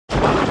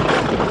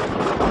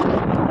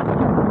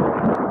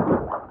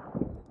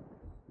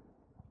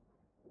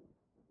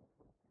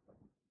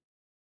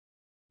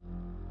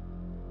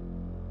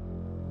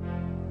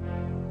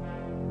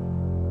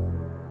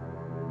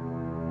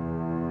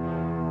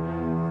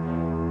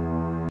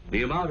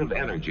The amount of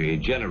energy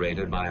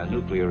generated by a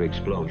nuclear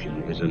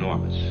explosion is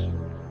enormous.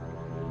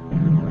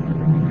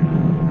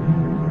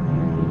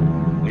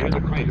 Near the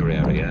crater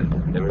area,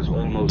 there is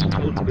almost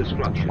total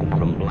destruction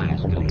from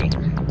blast and heat.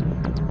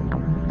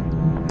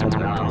 And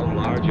now,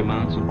 large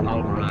amounts of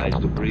pulverized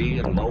debris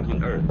and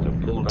molten earth are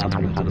pulled up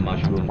into the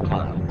mushroom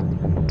cloud.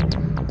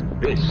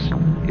 This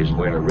is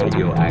where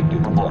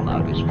radioactive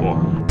fallout is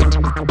formed.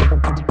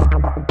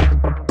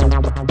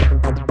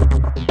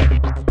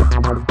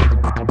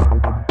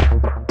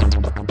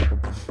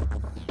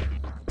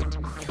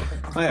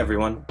 Hi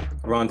everyone,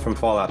 Ron from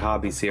Fallout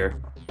Hobbies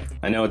here.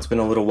 I know it's been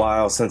a little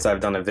while since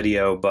I've done a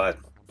video, but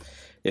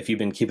if you've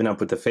been keeping up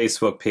with the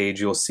Facebook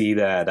page, you'll see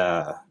that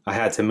I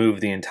had to move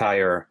the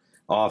entire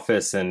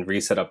office and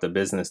reset up the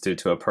business due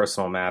to a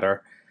personal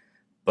matter.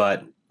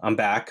 But I'm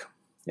back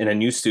in a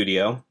new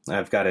studio.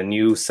 I've got a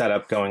new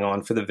setup going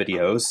on for the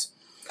videos,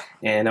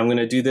 and I'm going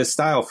to do this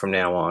style from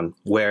now on,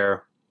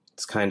 where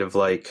it's kind of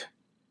like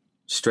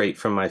straight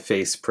from my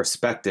face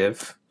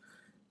perspective.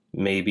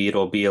 Maybe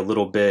it'll be a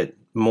little bit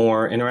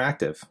more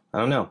interactive. I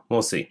don't know.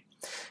 We'll see.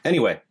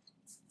 Anyway,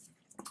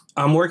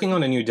 I'm working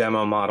on a new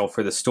demo model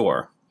for the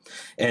store,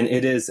 and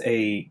it is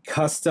a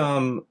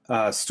custom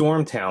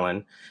storm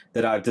Talon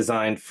that I've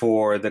designed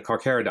for the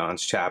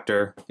Carcharodons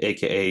chapter,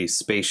 aka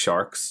Space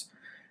Sharks.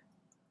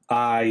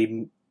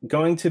 I'm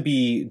going to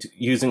be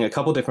using a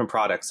couple different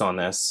products on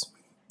this.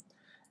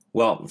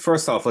 Well,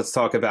 first off, let's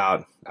talk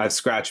about, I've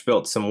scratch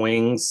built some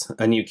wings,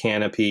 a new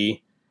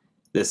canopy,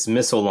 this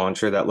missile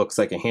launcher that looks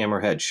like a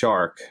hammerhead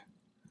shark,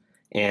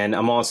 and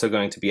I'm also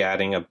going to be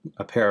adding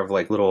a pair of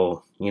like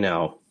little, you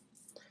know,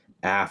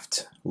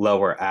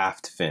 lower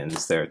aft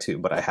fins there too,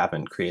 but I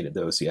haven't created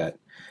those yet.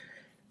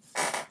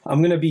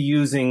 I'm going to be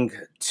using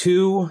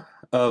 2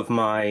 of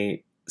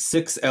my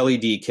 6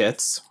 LED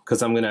kits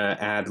because I'm going to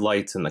add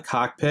lights in the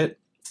cockpit.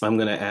 I'm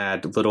going to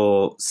add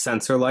little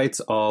sensor lights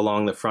all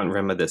along the front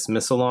rim of this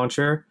missile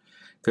launcher.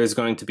 There's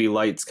going to be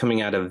lights coming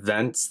out of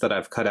vents that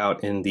I've cut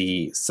out in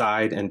the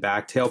side and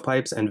back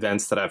tailpipes and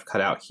vents that I've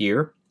cut out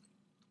here.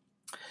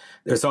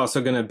 There's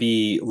also going to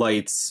be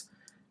lights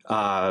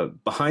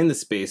behind the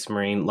Space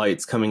Marine,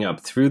 lights coming up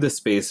through the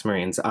Space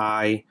Marine's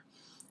eye,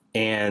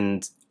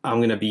 and I'm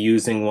going to be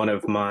using one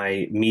of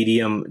my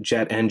medium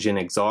jet engine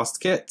exhaust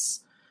kits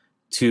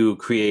to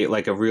create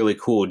like a really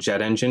cool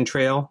jet engine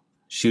trail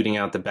shooting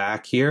out the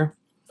back here.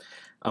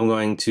 I'm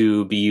going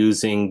to be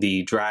using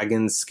the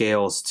Dragon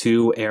Scales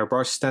 2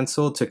 airbrush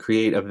stencil to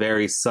create a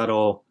very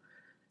subtle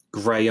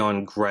gray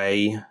on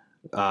gray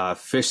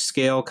fish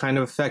scale kind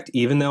of effect,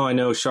 even though I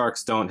know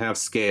sharks don't have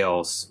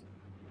scales.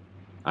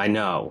 I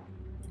know,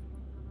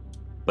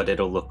 but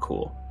it'll look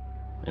cool,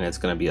 and it's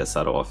going to be a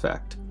subtle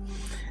effect.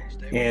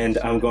 And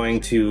I'm going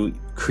to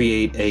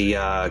create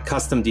a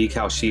custom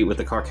decal sheet with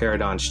the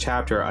Carcharodons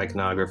chapter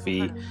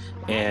iconography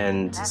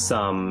and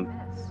some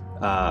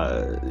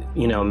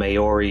you know,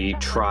 Maori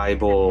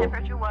tribal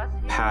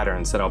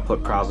patterns that I'll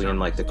put probably in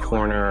like the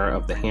corner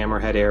of the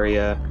hammerhead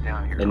area,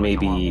 and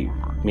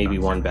maybe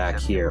one back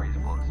here.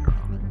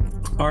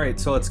 Alright,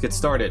 so let's get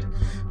started.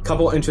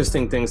 Couple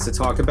interesting things to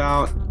talk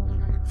about.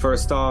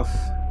 First off,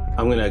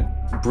 I'm going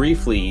to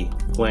briefly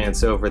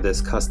glance over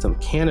this custom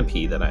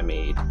canopy that I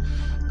made.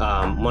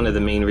 One of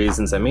the main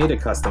reasons I made a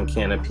custom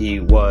canopy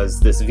was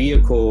this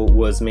vehicle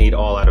was made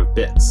all out of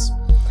bits.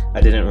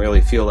 I didn't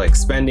really feel like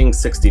spending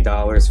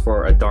 $60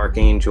 for a Dark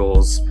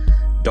Angels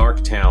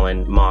Dark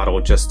Talon model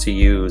just to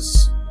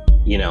use,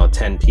 you know,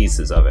 10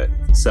 pieces of it.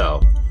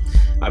 So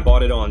I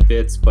bought it on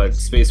bits, but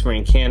Space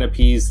Marine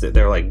canopies,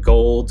 they're like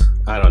gold.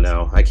 I don't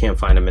know. I can't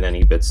find them in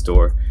any bit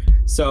store.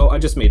 So I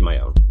just made my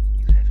own.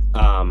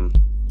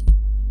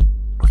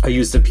 I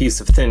used a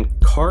piece of thin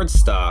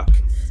cardstock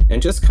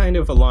and just kind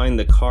of aligned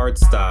the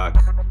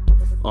cardstock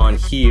on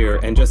here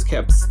and just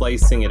kept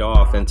slicing it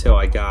off until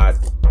I got,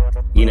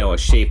 you know, a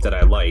shape that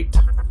I liked.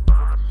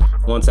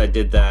 Once I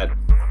did that,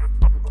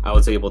 I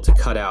was able to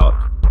cut out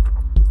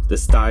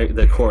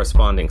the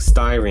corresponding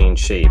styrene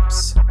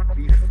shapes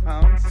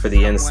for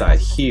the inside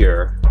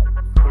here,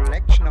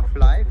 collection of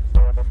life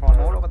from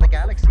all over the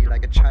galaxy,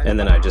 like a child. And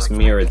then I just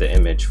mirrored the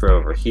image for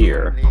over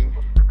here.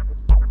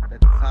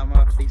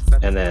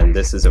 And then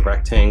this is a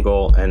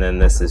rectangle, and then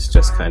this is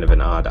just kind of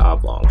an odd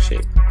oblong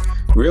shape.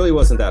 Really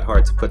wasn't that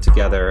hard to put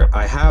together.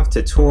 I have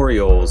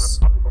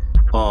tutorials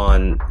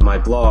on my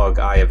blog,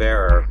 Eye of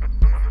Error,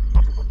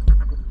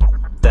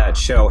 that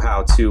show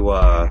how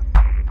to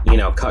you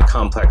know, cut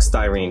complex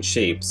styrene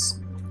shapes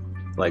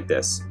like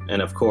this.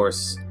 And of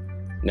course,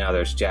 now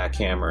there's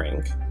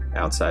jackhammering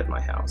outside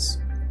my house.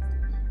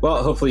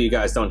 Well, hopefully you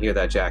guys don't hear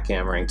that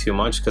jackhammering too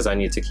much, because I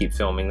need to keep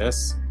filming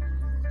this.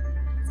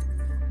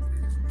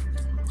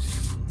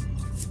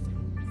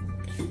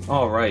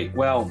 Alright,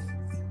 well,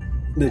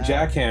 the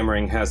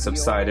jackhammering has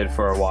subsided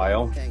for a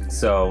while,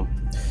 so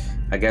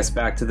I guess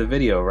back to the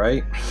video,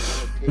 right?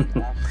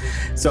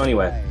 So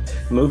anyway,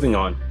 moving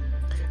on.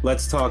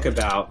 Let's talk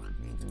about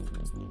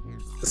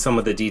some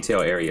of the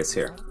detail areas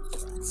here.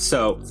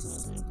 So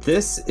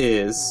this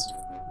is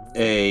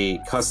a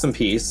custom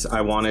piece.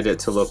 I wanted it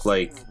to look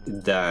like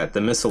that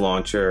the missile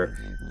launcher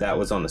that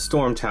was on the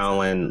Storm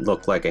Talon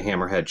looked like a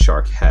hammerhead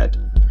shark head.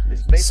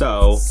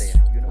 So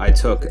I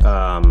took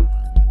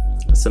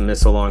some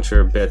missile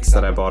launcher bits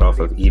that I bought off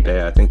of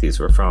eBay. I think these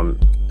were from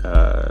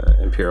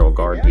Imperial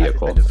Guard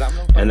vehicle.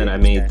 And then I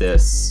made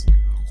this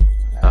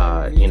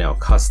you know,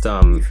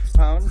 custom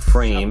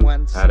frame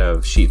out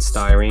of sheet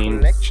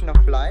styrene.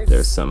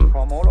 There's some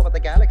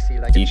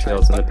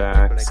details in the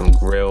back, some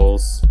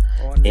grills,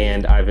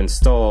 and I've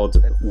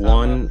installed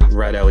one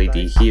red LED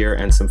here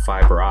and some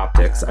fiber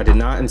optics. I did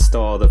not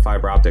install the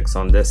fiber optics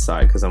on this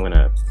side because I'm going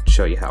to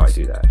show you how I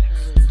do that.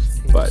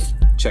 But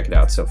check it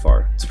out so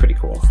far. It's pretty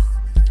cool.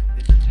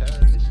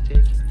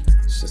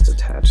 Let's just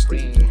attach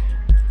the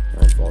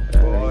light bulb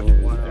battery.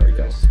 There we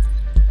go.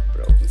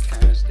 Broken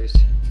canisters.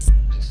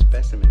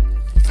 Specimen in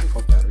it. Light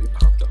bulb battery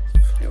popped off.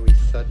 Yeah, we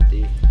thought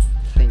the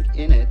thing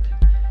in it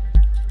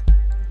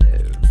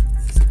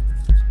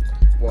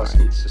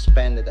wasn't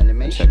suspended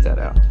animation. Check that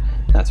out.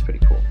 That's pretty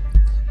cool.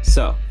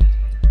 So,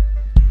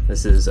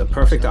 this is a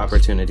perfect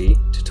opportunity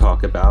to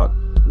talk about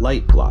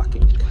light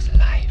blocking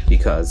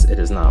because it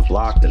is not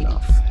blocked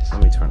enough.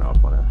 Let me turn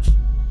off one of.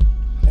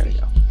 There we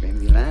go. When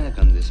we landed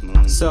on this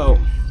moon, So,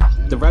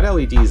 the red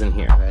LEDs in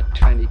here,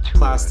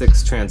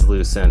 plastic's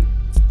translucent.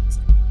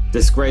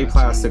 This gray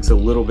plastic's a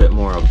little bit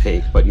more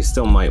opaque, but you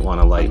still might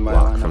want to light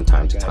block from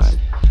time to time.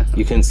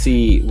 You can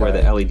see where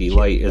the LED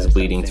light is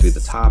bleeding through the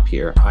top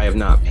here. I have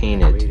not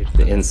painted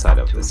the inside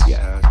of this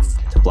yet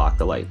to block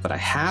the light, but I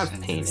have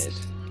painted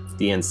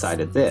the inside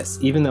of this.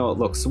 Even though it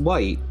looks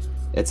white,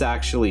 it's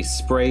actually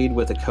sprayed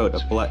with a coat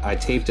of black. I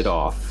taped it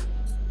off,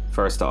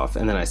 first off,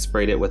 and then I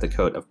sprayed it with a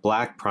coat of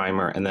black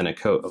primer and then a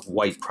coat of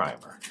white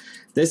primer.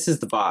 This is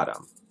the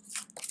bottom,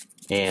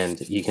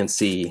 and you can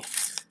see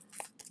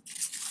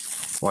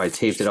why I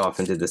taped it off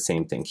and did the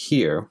same thing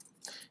here,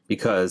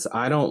 because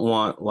I don't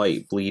want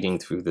light bleeding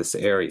through this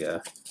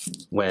area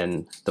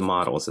when the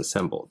model is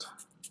assembled.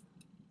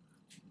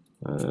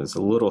 There's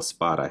a little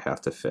spot I have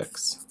to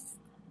fix,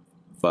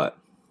 but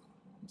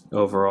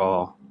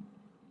overall,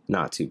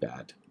 not too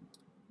bad.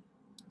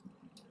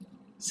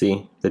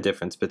 See the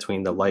difference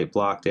between the light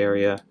blocked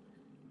area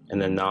and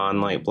the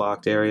non-light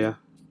blocked area?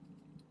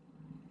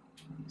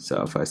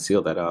 So if I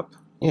seal that up,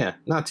 yeah,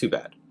 not too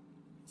bad.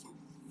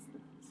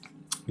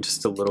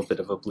 Just a little bit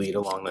of a bleed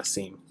along the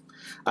seam.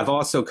 I've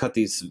also cut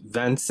these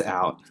vents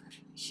out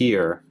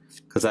here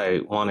because I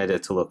wanted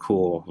it to look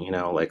cool, you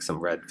know, like some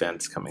red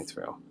vents coming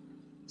through.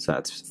 So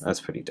that's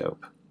pretty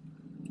dope.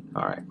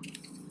 All right.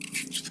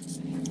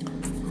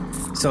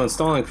 So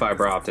installing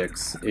fiber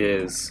optics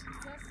is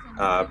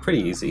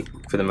pretty easy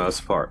for the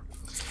most part.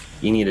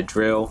 You need a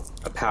drill,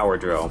 a power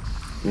drill,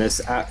 and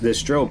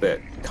this drill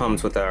bit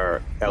comes with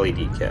our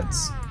LED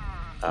kits.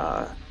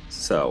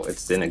 So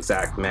it's an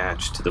exact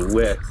match to the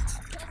width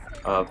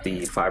of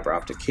the fiber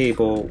optic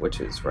cable, which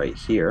is right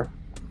here.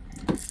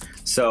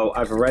 So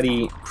I've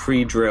already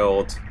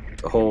pre-drilled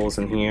the holes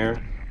in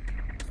here.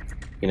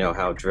 You know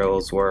how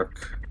drills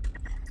work.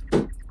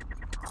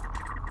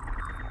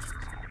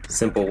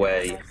 Simple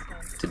way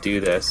to do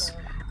this.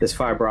 This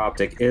fiber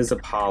optic is a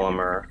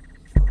polymer,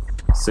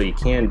 so you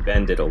can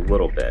bend it a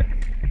little bit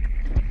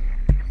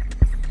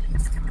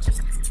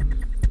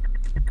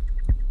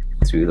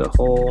through the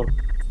hole.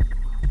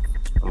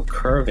 I'm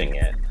curving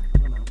it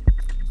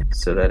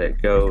so that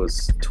it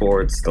goes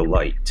towards the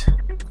light.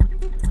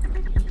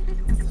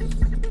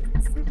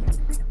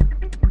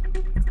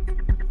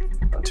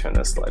 I'll turn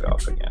this light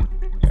off again.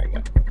 There we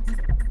go.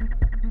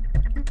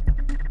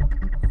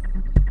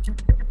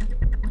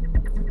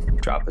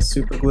 Drop a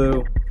super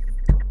glue.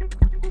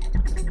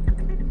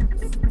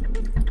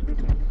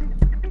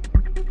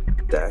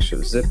 Dash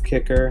of zip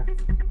kicker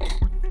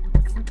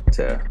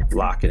to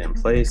lock it in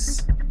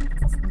place.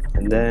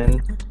 And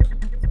then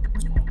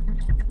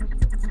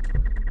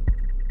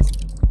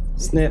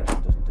snip,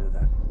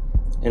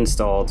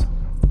 installed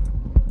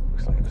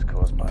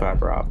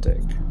fiber optic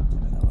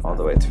all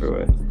the way through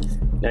it.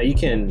 Now you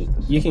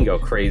can go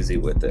crazy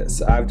with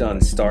this. I've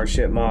done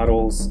Starship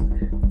models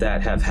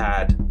that have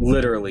had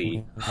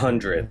literally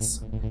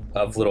hundreds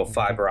of little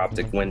fiber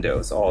optic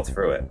windows all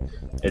through it.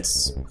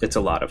 It's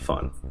a lot of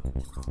fun.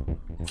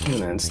 I'm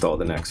gonna install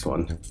the next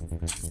one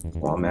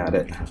while I'm at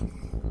it.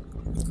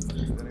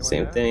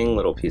 Same thing,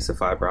 little piece of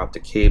fiber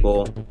optic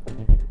cable.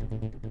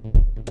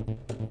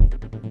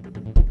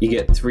 You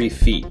get 3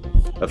 feet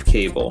of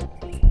cable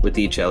with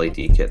each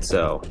LED kit,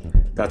 so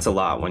that's a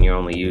lot when you're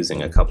only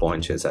using a couple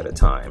inches at a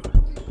time.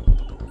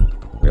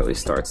 Really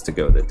starts to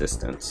go the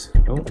distance.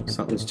 Oh,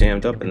 something's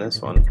jammed up in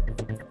this one.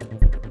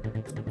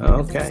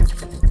 Okay,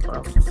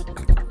 well,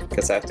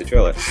 guess I have to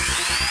drill it.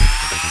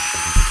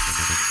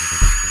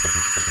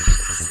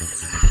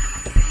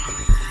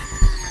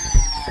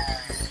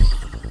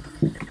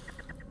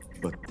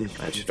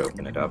 That should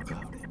open it up.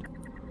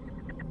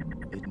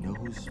 It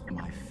knows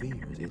my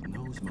fears, it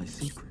knows my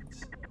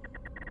secrets.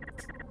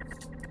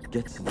 It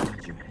gets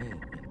inside your head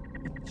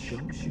and it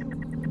shows you.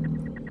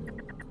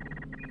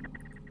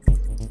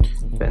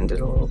 Bend it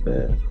a little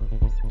bit.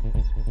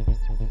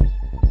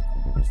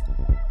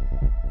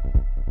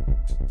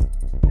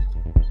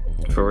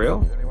 For real?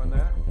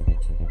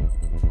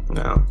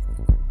 No.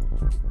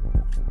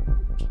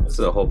 This is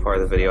a whole part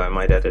of the video I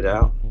might edit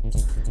out.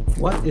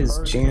 What is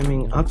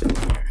jamming up in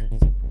here?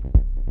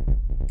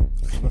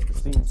 Must have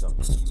seen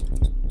something.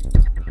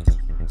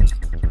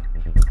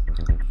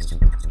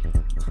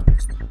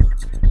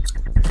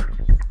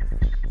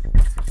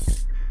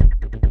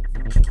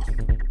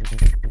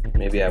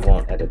 Maybe I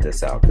won't edit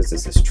this out because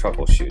this is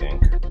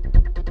troubleshooting,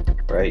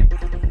 right?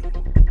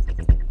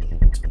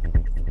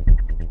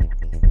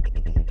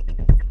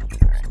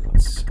 Alright,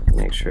 let's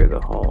make sure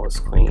the hole is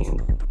clean.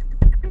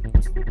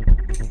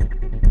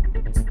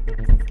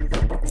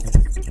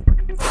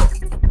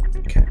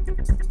 Okay,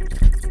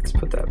 let's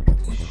put that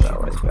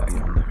light back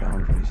on. The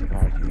boundaries of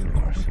our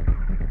universe,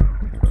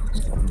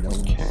 of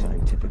known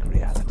scientific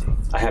reality.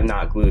 I have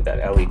not glued that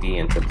LED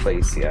into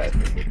place yet,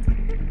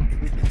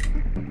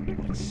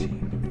 Let's see.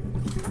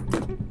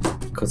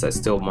 because I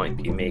still might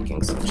be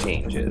making some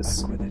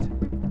changes, With it.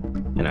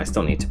 and I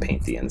still need to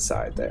paint the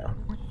inside there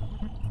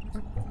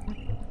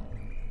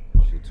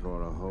She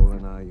tore a hole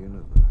in our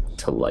universe.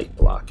 to light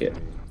block it.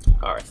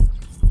 All right,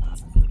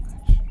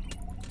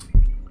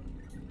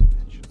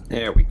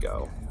 there we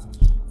go.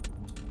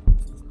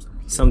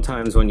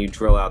 Sometimes when you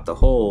drill out the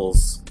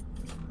holes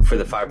for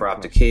the fiber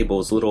optic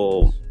cables,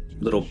 little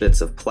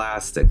bits of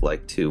plastic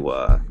like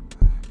to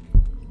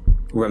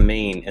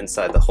remain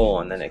inside the hole,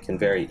 and then it can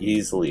very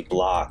easily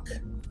block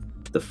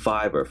the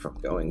fiber from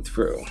going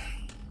through.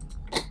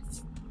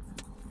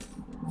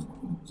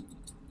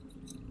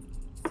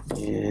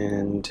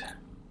 And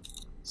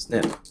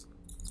snip.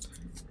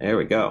 There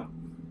we go.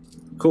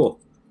 Cool.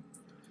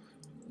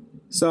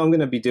 So I'm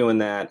going to be doing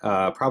that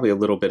probably a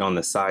little bit on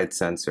the side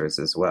sensors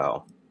as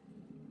well.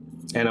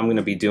 And I'm going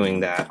to be doing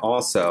that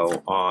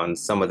also on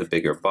some of the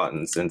bigger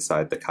buttons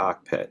inside the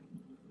cockpit,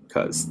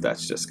 because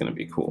that's just going to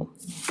be cool.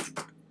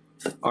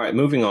 All right,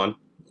 moving on.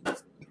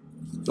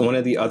 One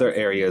of the other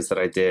areas that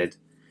I did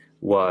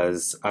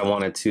was I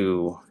wanted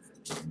to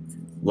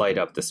light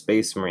up the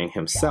Space Marine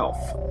himself.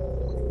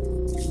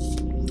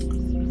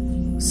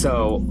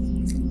 So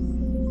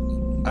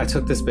I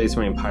took the Space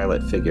Marine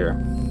pilot figure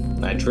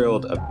and I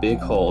drilled a big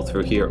hole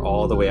through here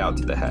all the way out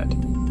to the head.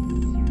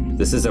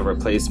 This is a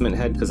replacement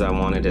head because I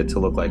wanted it to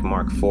look like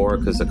Mark IV,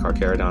 because the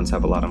Carcharodons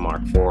have a lot of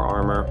Mark IV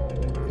armor.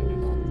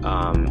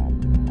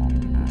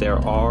 There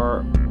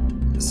are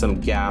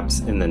some gaps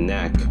in the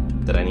neck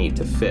that I need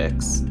to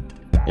fix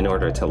in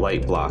order to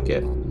light block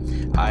it.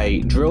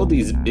 I drilled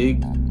these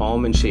big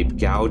almond-shaped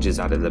gouges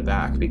out of the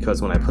back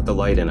because when I put the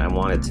light in, I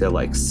wanted to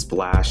like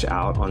splash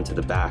out onto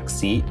the back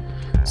seat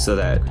so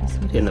that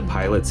in the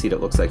pilot seat it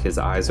looks like his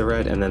eyes are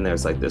red, and then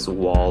there's like this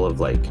wall of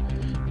like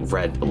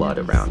red blood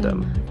around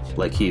him,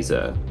 like he's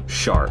a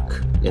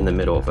shark in the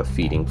middle of a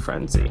feeding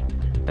frenzy.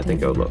 I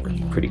think it would look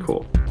pretty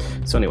cool.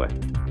 So anyway,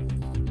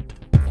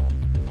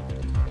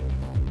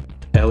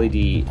 LED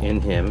in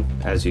him,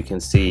 as you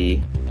can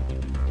see,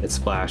 it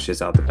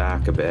splashes out the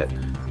back a bit.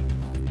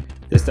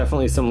 There's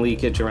definitely some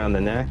leakage around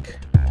the neck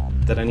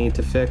that I need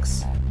to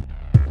fix,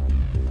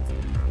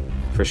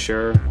 for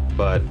sure,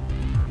 but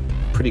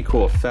pretty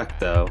cool effect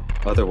though,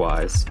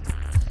 otherwise.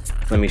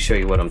 Let me show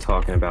you what I'm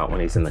talking about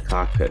when he's in the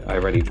cockpit. I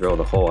already drilled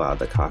a hole out of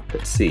the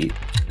cockpit seat.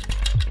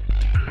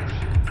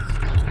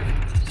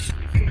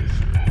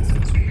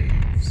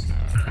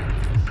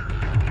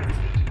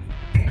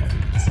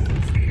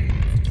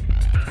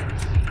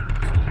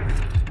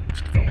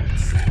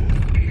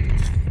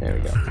 There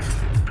we go.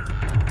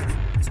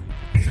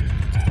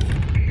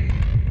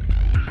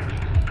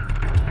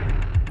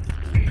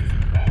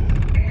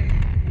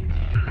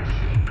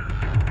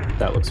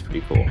 That looks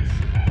pretty cool.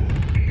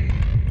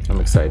 I'm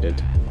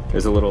excited.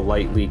 There's a little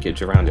light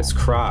leakage around his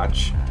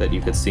crotch that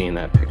you could see in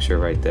that picture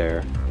right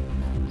there.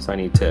 So I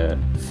need to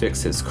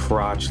fix his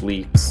crotch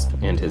leaks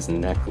and his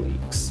neck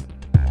leaks.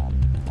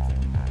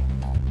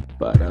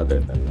 But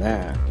other than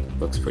that,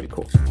 looks pretty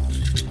cool.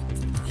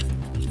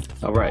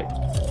 All right.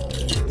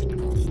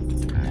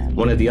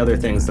 One of the other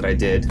things that I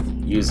did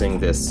using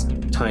this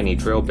tiny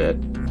drill bit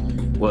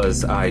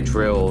was I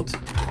drilled,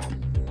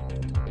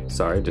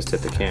 sorry, just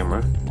hit the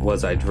camera,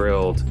 was I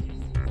drilled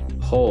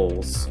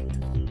holes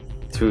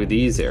through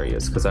these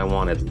areas because I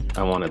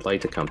wanted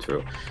light to come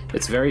through.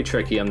 It's very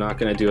tricky. I'm not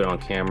going to do it on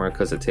camera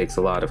because it takes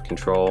a lot of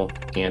control,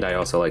 and I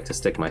also like to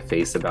stick my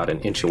face about an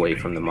inch away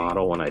from the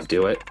model when I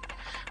do it.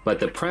 But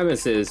the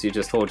premise is you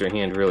just hold your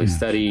hand really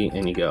steady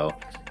and you go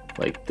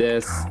like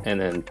this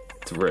and then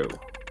through.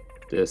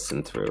 This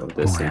and through,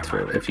 this and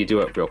through. If you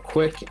do it real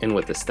quick and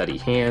with a steady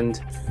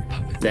hand,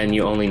 then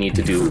you only need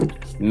to do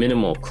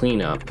minimal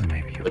cleanup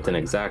with an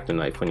X-Acto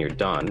knife when you're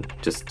done,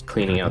 just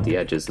cleaning out the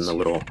edges and the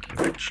little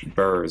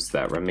burrs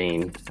that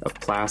remain of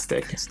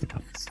plastic.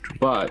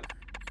 But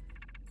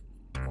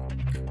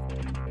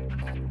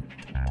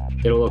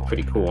it'll look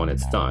pretty cool when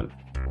it's done.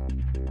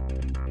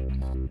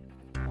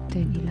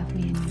 Don't you love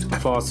me anymore?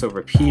 I've also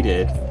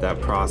repeated that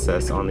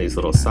process on these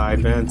little side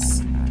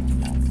vents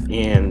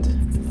and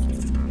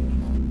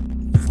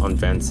on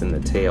vents in the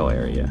tail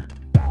area.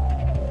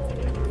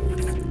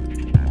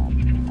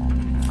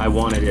 I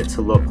wanted it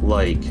to look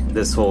like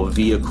this whole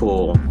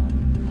vehicle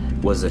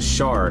was a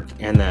shark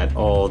and that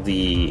all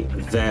the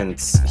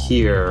vents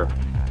here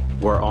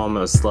were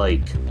almost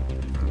like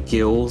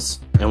gills,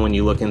 and when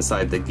you look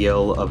inside the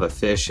gill of a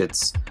fish,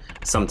 it's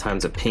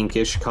sometimes a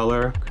pinkish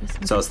color.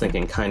 So I was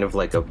thinking kind of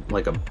like a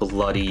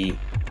bloody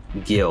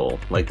gill,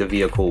 like the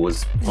vehicle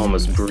was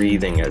almost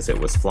breathing as it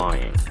was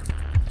flying.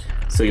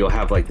 So you'll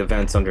have like the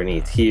vents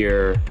underneath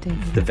here,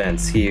 the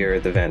vents here,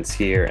 the vents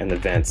here, and the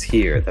vents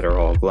here that are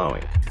all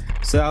glowing.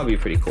 So that'll be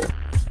pretty cool.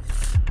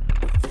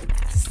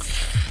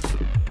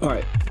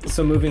 Alright,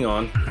 so moving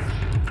on.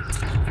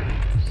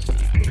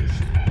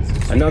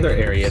 Another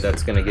area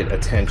that's going to get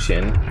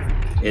attention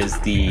is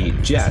the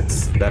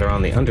jets that are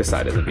on the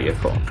underside of the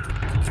vehicle.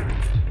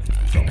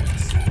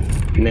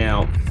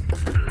 Now,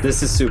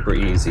 this is super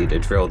easy to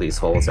drill these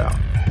holes out.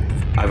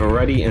 I've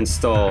already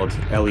installed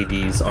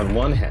LEDs on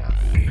one half.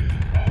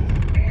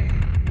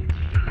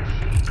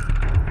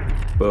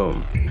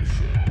 Boom.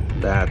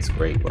 That's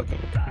great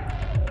looking.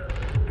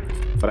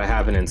 But I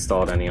haven't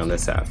installed any on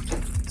this half.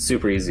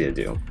 Super easy to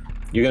do.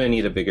 You're going to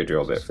need a bigger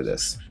drill bit for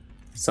this.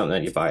 Something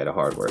that you buy at a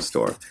hardware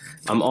store.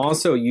 I'm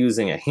also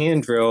using a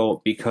hand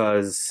drill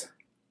because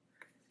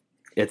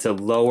it's a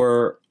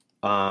lower,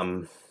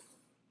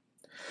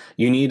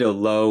 you need a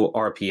low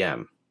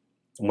RPM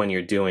when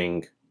you're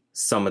doing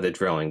some of the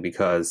drilling,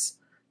 because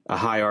a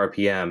high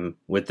RPM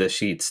with the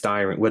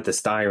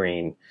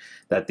styrene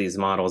that these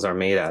models are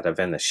made out of,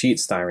 and the sheet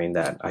styrene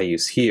that I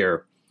use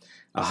here,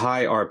 a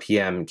high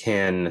RPM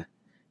can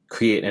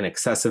create an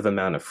excessive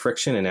amount of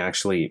friction and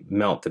actually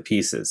melt the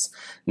pieces.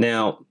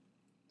 Now,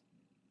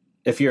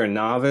 if you're a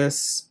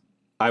novice,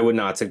 I would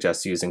not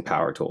suggest using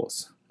power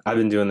tools. I've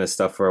been doing this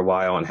stuff for a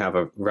while and have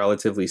a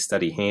relatively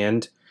steady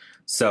hand,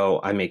 so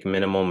I make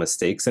minimal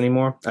mistakes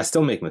anymore. I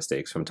still make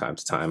mistakes from time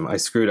to time. I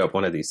screwed up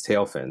one of these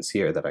tail fins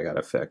here that I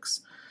gotta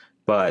fix.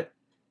 But,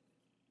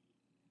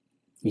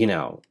 you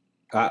know,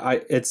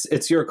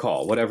 it's your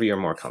call, whatever you're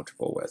more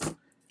comfortable with.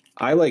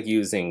 I like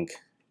using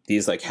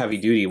these like heavy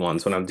duty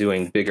ones when I'm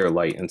doing bigger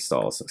light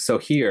installs. So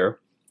here,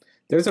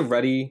 there's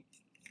already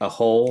a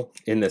hole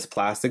in this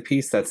plastic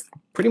piece that's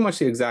pretty much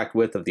the exact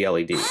width of the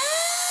LED.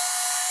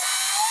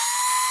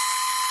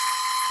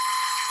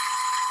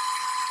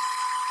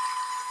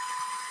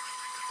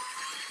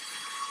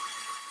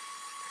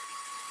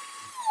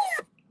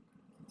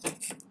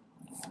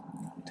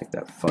 Take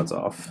that fuzz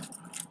off.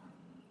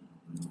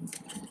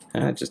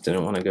 That just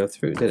didn't want to go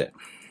through, did it?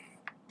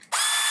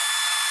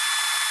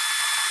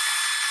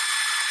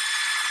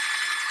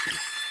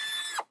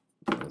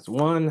 There's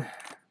one.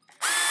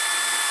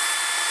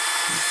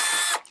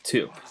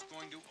 Two.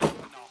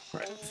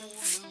 Right.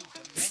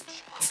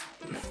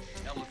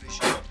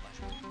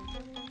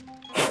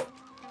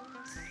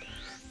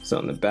 So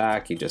in the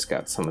back, you just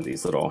got some of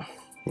these little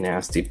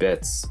nasty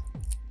bits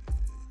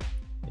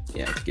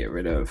you have to get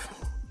rid of.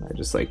 I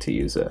just like to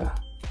use a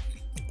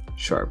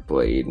sharp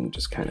blade and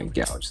just kind of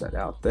gouge that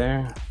out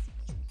there.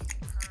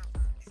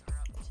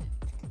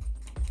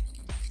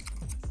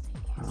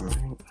 All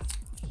right.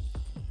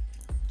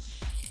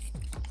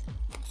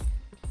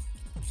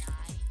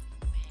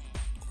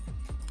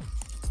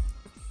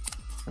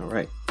 All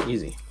right,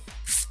 easy.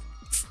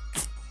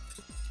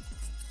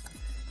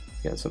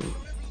 Got some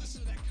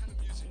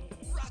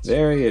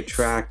very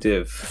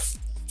attractive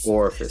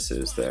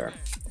orifices there.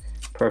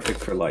 Perfect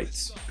for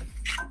lights.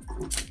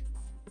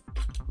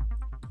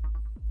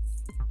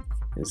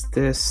 Is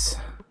this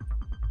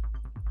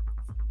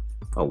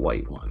a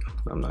white one?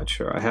 I'm not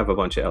sure. I have a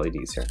bunch of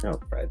LEDs here. Oh,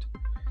 red.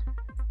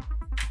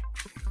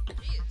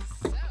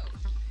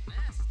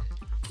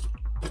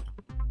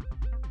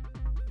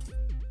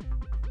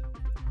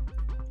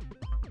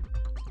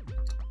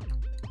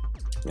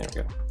 There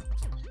we go.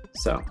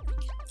 So,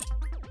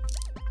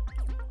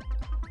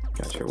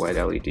 got your white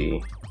LED.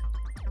 You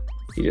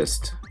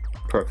just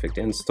perfect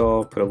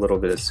install, put a little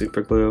bit of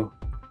super glue,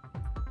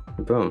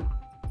 and boom.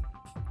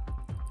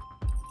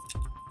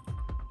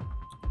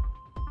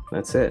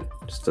 That's it.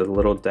 Just a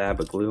little dab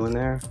of glue in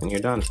there, and you're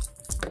done.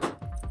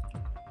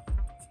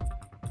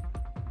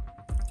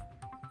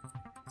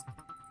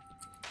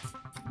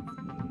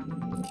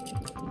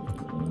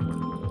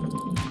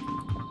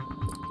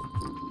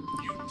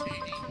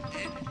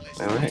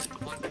 All right.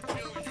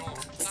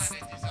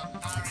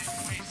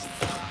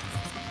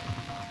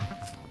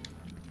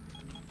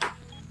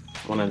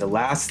 One of the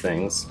last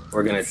things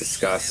we're going to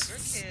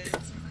discuss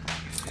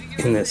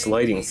in this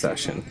lighting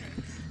session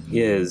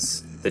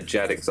is the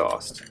jet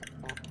exhaust.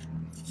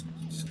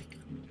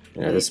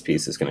 You know, this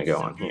piece is going to go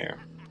on here.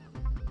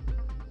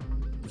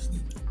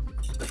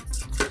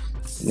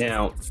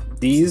 Now,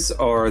 these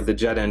are the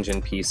jet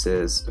engine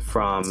pieces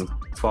from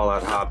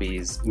Fallout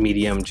Hobbies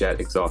medium jet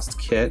exhaust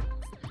kit.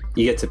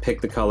 You get to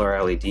pick the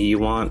color LED you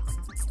want,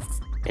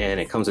 and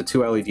it comes with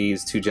 2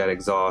 LEDs, 2 jet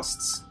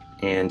exhausts,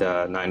 and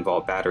a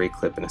 9-volt battery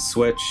clip and a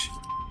switch.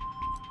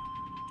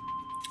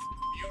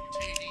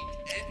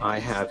 I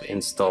have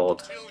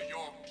installed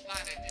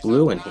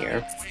blue in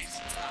here,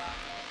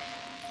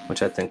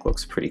 which I think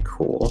looks pretty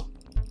cool.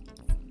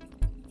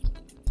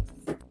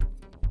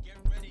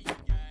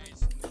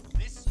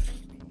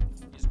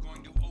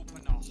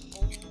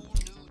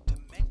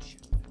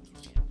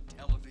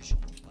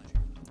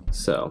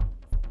 So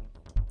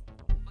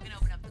We're gonna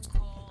open up the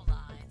coal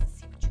lines and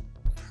see what you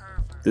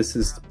perverts this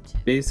is are up to.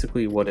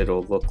 basically what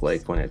it'll look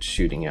like when it's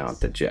shooting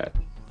out the jet.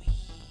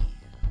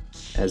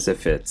 As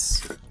if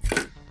it's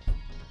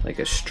like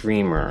a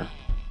streamer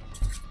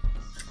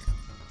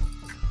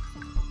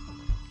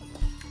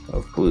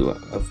of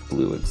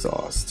blue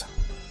exhaust.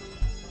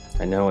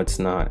 I know it's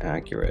not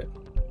accurate,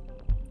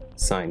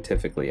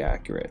 scientifically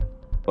accurate,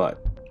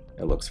 but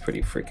it looks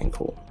pretty freaking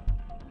cool.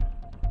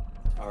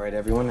 Alright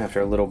everyone, after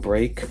a little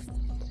break,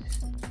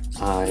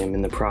 I am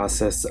in the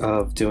process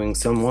of doing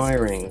some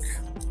wiring.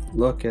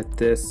 Look at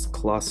this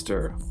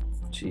cluster.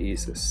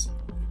 Jesus.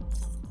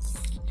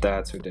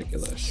 That's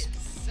ridiculous.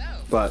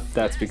 But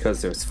that's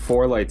because there's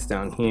 4 lights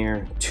down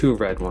here, 2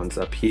 red ones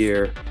up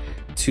here,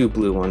 2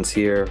 blue ones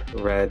here,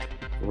 red,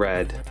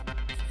 red.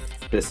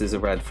 This is a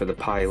red for the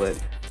pilot.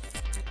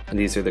 And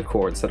these are the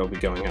cords that'll be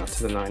going out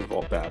to the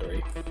 9-volt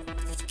battery.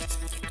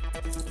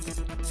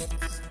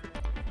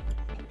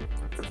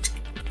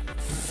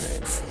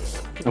 Alright.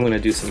 I'm gonna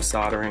do some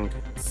soldering.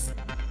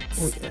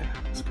 Oh yeah,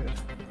 that's good.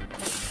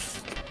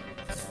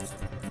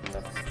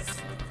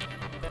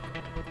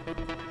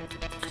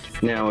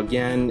 Now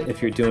again, if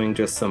you're doing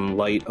just some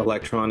light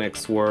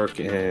electronics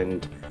work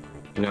and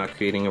you're not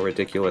creating a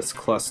ridiculous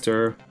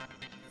cluster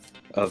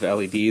of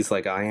LEDs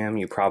like I am,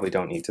 you probably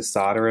don't need to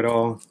solder at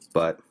all,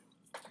 but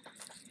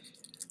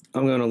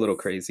I'm going a little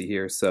crazy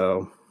here,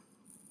 so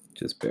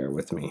just bear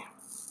with me.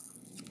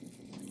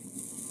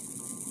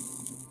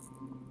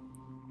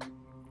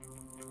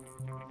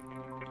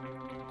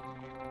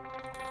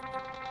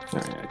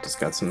 Alright, I just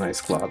got some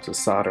nice globs of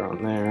solder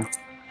on there.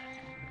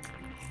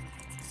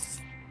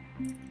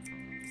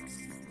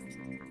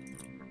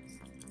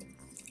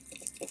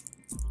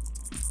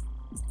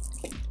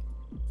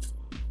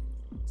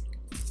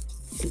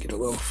 Get a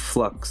little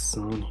flux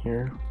on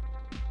here.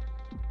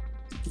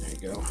 There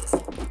you go.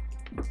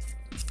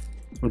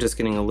 I'm just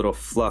getting a little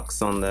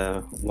flux on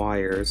the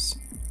wires.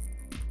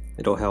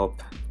 It'll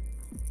help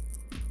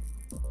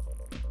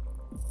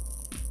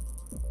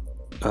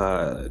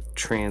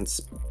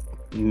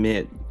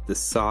transmit the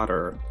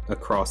solder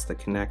across the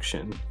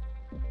connection.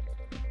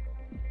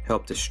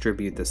 Help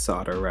distribute the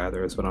solder,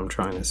 rather, is what I'm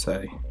trying to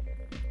say.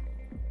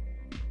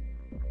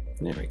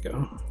 There we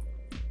go.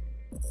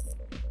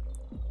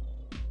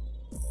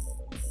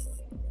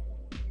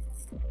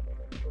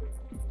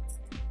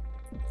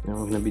 Now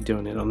I'm going to be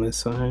doing it on this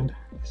side.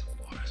 This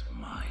water's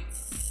mine.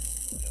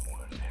 The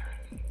water's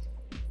Aaron's.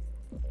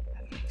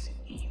 That makes it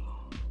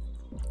evil.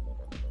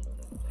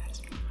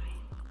 That's mine.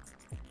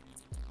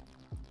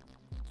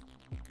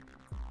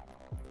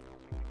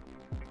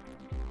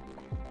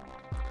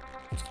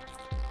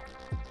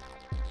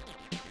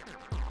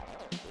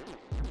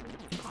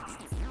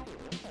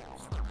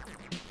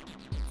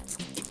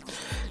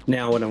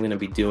 Now what I'm going to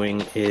be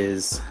doing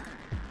is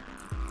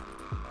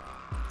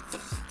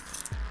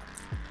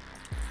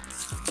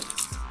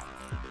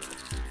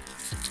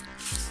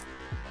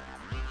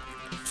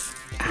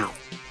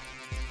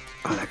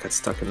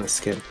stuck in the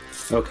skin.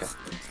 Okay,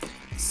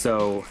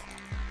 so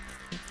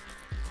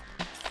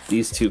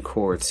these 2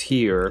 cords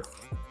here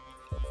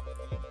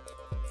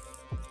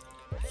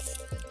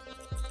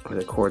are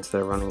the cords that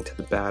are running to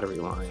the battery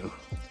line.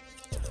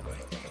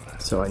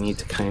 So I need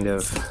to kind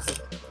of,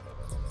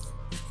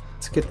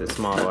 let's get this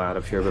model out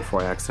of here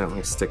before I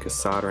accidentally stick a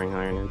soldering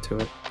iron into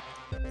it.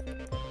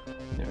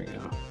 There we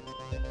go.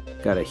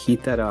 Gotta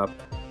heat that up.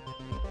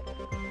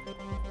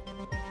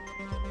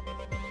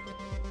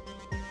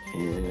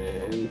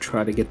 And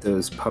try to get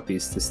those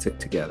puppies to stick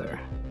together.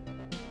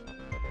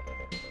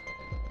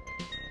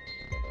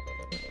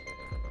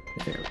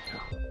 There we go.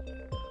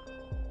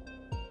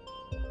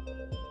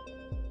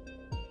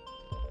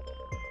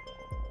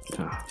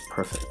 Ah,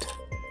 perfect.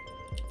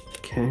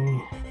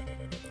 Okay.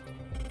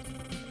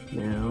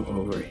 Now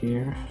over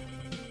here.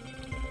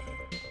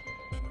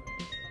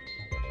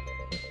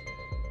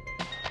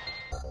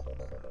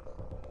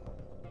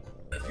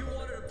 If you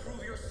wanted to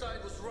prove your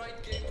side was right,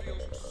 Gabriel,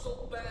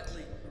 so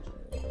badly,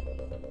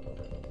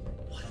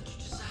 why didn't you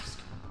just ask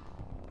him?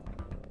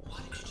 Why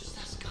didn't you just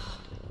ask God?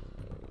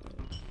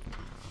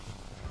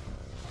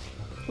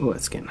 Oh,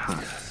 it's getting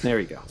hot. There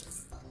we go.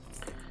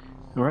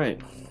 All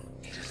right.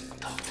 He doesn't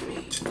talk to me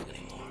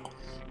anymore.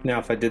 Now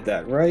if I did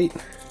that right,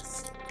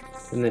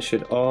 then this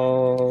should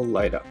all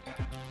light up.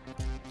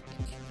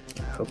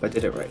 I hope I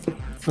did it right.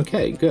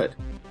 Okay, good.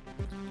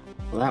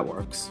 Well, that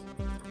works.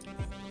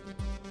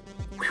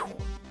 Whew,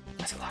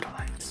 that's a lot of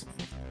lights.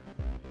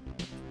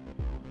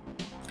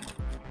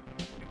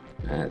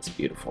 That's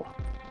beautiful.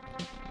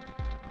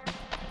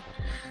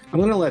 I'm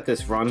gonna let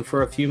this run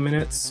for a few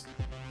minutes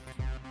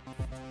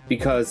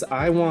because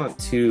I want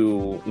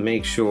to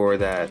make sure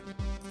that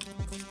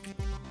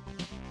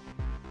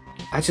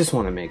I just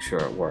want to make sure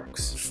it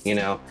works, you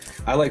know?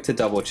 I like to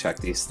double check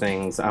these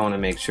things. I want to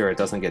make sure it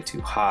doesn't get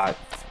too hot.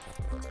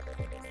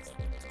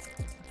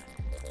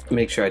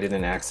 Make sure I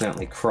didn't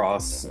accidentally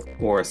cross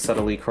or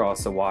subtly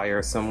cross a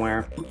wire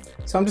somewhere.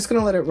 So I'm just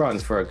going to let it run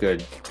for a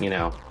good,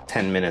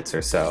 10 minutes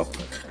or so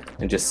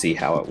and just see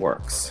how it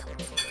works.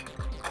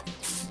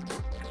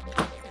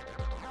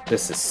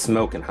 This is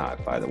smoking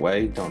hot, by the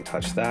way. Don't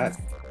touch that.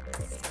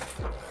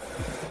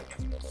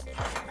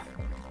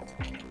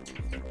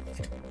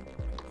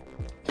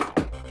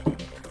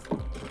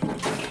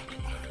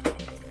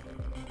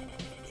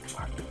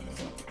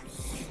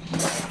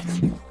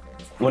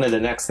 One of the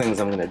next things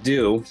I'm going to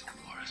do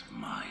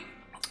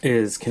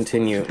is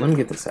continue. Let me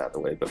get this out of the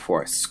way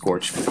before I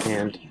scorch my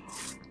hand.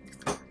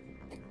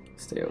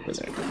 Stay over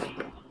there.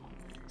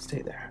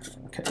 Stay there.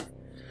 Okay.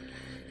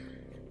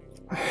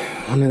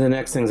 One of the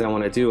next things I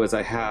want to do is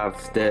I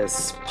have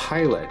this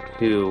pilot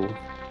who,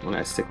 when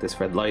I stick this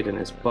red light in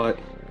his butt,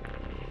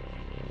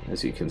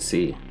 as you can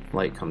see,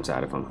 light comes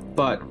out of him.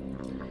 But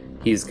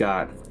he's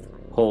got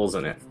holes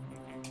in it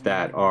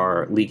that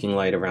are leaking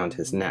light around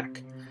his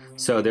neck.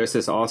 So there's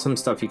this awesome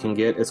stuff you can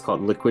get. It's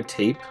called liquid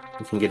tape.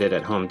 You can get it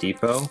at Home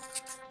Depot.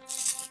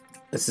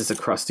 This is a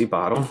crusty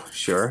bottle,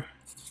 sure,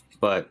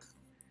 but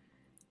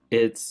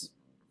it's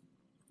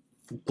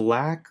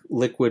black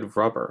liquid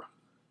rubber.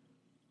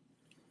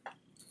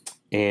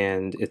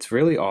 And it's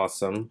really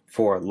awesome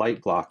for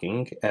light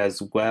blocking as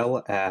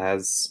well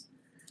as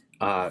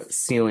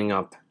sealing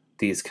up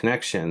these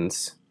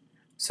connections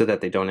so that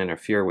they don't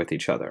interfere with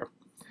each other.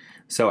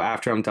 So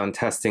after I'm done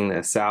testing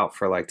this out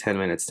for like 10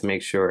 minutes to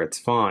make sure it's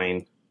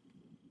fine,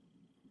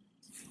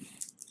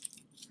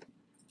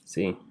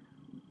 see,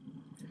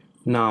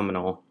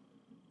 nominal,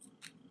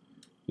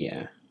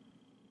 yeah.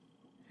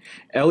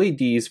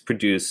 LEDs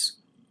produce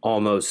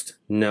almost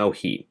no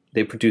heat.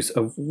 They produce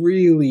a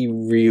really,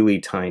 really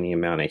tiny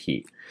amount of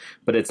heat,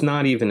 but it's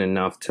not even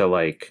enough to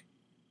like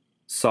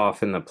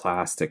soften the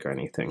plastic or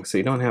anything. So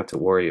you don't have to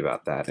worry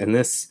about that. And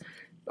this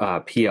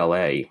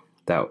PLA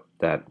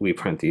that we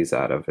print these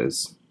out of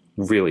is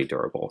really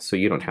durable, so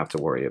you don't have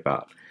to worry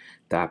about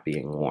that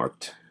being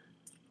warped.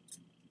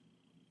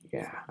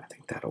 Yeah, I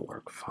think that'll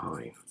work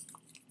fine.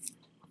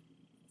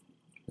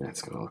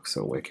 That's gonna look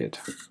so wicked.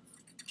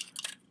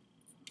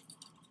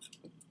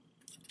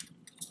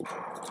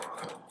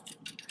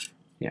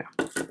 Yeah,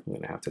 I'm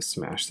gonna have to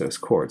smash those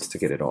cords to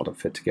get it all to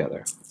fit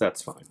together.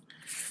 That's fine.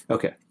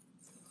 Okay,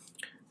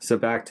 so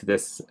back to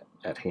this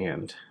at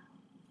hand.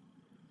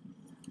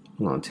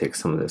 I'm going to take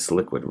some of this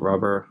liquid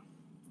rubber.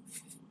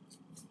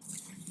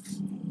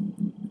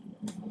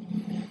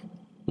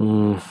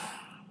 I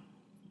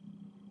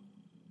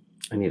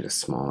need a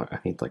smaller, I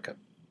need like a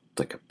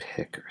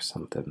pick or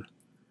something.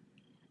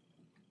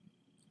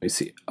 Let me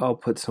see, I'll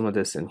put some of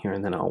this in here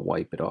and then I'll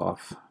wipe it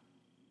off.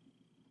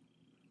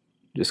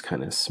 Just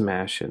kind of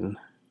smashing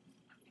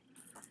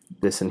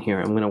this in here.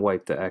 I'm going to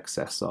wipe the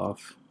excess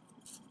off.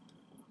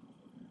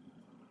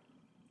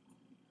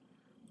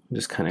 I'm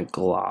just kind of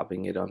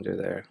globbing it under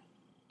there.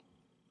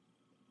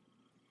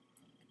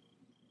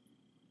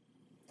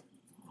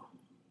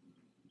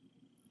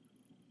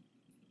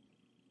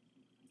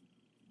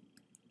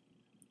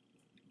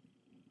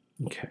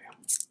 Okay,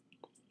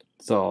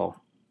 it's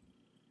all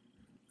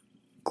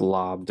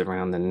globbed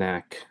around the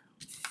neck.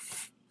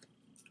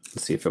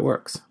 Let's see if it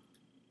works.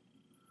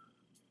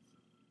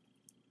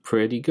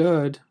 Pretty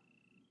good.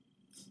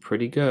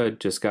 Pretty good.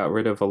 Just got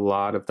rid of a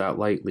lot of that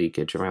light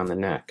leakage around the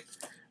neck.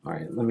 All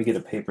right, let me get a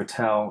paper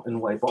towel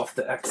and wipe off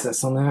the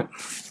excess on that.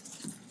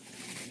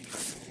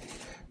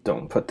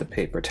 Don't put the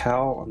paper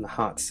towel on the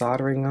hot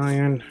soldering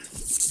iron.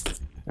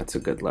 That's a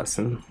good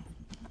lesson.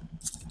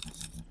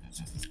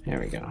 There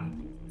we go.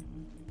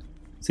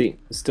 See,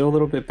 still a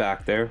little bit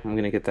back there. I'm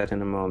gonna get that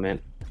in a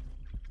moment.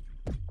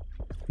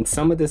 And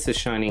some of this is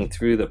shining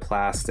through the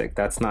plastic.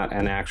 That's not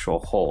an actual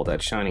hole,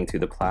 that's shining through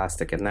the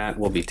plastic, and that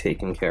will be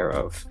taken care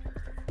of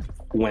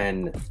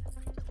when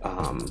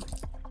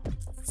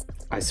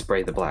I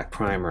spray the black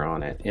primer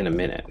on it in a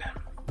minute.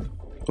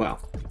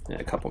 Well,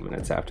 in a couple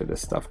minutes after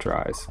this stuff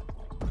dries.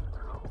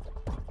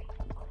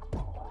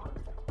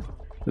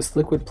 This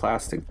liquid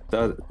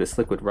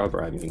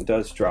rubber, I mean,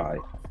 does dry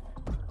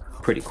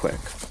pretty quick.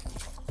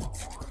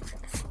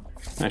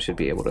 I should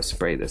be able to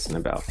spray this in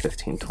about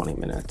 15-20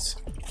 minutes.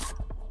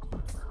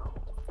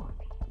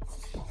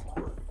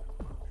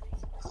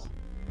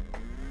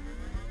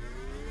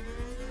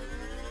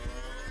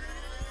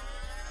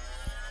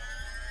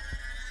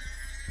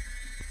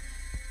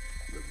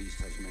 The beast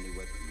has many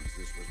weapons.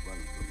 This was one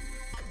of them.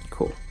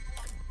 Cool.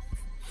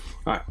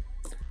 Alright.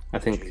 I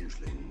think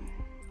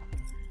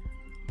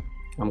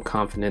I'm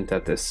confident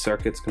that this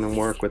circuit's going to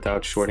work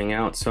without shorting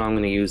out, so I'm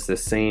going to use the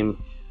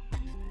same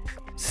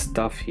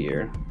stuff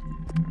here.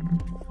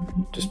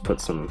 Just put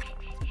some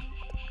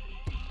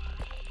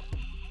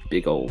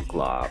big old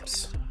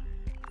globs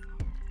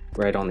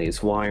right on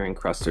these wiring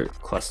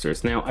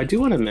clusters. Now, I do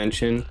want to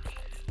mention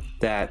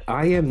that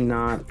I am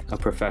not a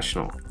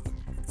professional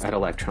at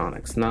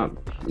electronics,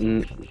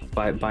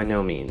 by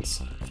no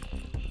means.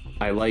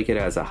 I like it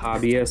as a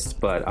hobbyist,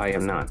 but I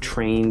am not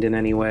trained in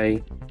any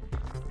way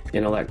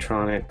in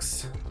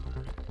electronics.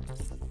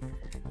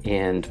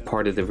 And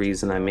part of the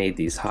reason I made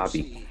these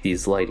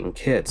lighting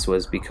kits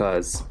was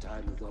because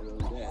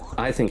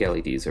I think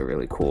LEDs are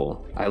really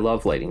cool. I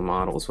love lighting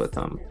models with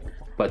them,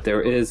 but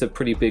there is a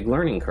pretty big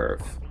learning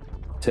curve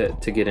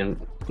to get in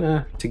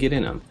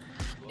them.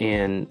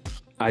 And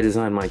I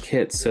designed my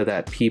kits so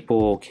that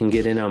people can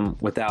get in them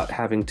without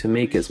having to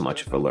make as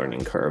much of a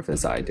learning curve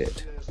as I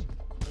did.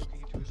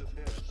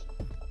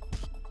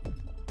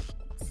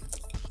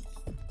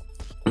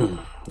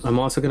 I'm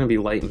also going to be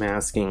light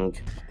masking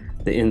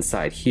the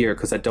inside here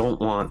because I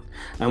want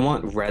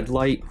red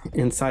light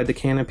inside the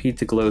canopy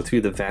to glow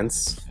through the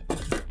vents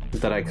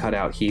that I cut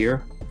out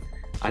here.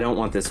 I don't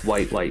want this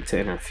white light to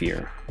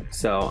interfere.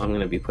 So I'm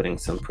going to be putting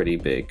some pretty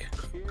big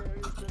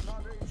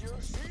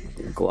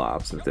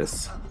globs of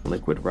this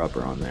liquid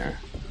rubber on there.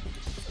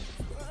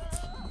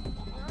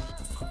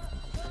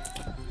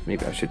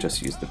 Maybe I should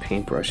just use the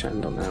paintbrush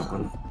end on that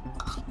one.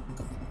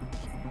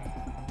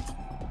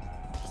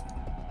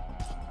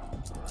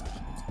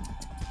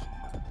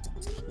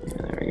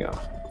 Yeah, there we go.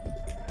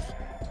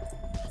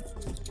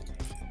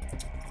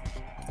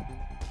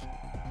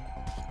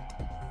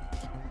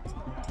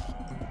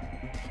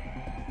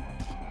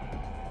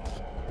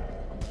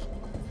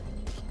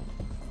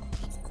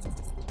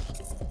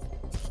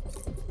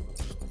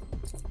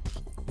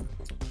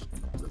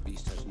 The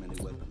beast has many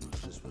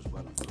weapons. This was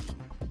one of them.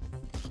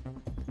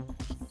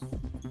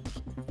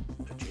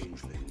 A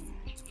changeling.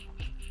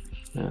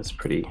 That's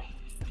pretty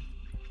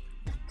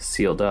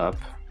sealed up.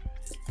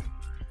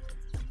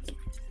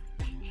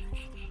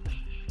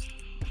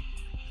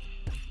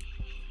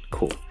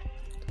 Cool.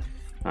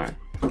 Alright.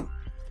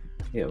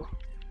 Ew.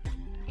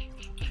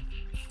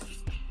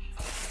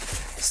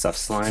 Stuff's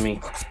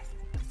slimy.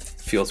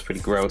 Feels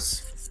pretty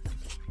gross.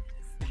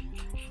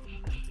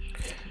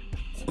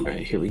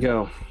 Alright, here we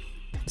go.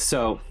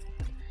 So,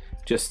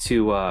 just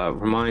to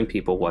remind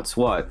people what's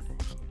what,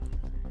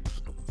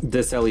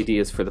 this LED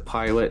is for the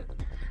pilot.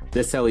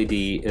 This LED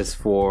is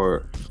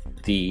for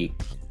the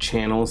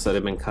channels that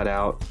have been cut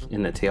out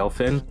in the tail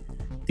fin.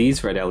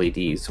 These red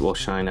LEDs will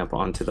shine up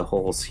onto the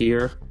holes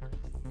here,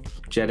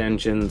 jet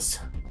engines,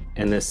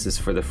 and this is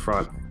for the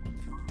front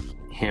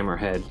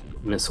hammerhead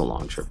missile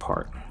launcher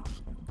part.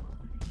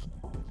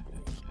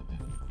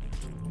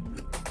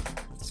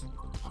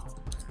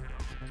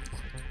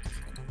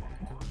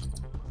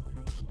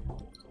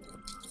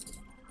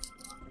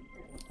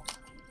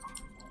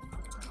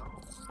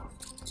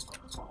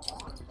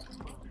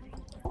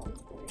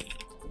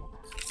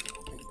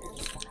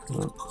 A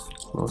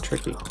little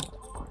tricky.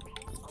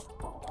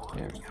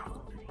 There we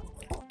go.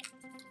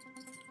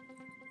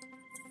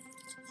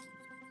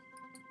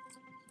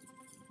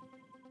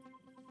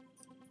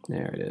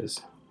 There it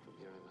is.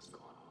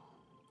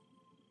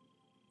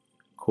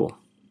 Cool.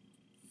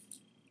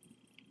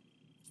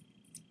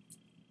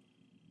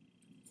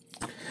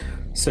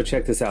 So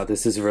check this out.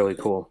 This is really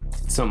cool.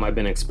 It's something I've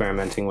been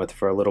experimenting with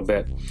for a little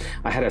bit.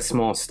 I had a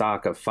small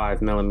stock of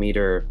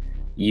 5mm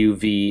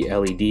UV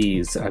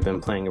LEDs I've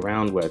been playing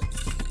around with,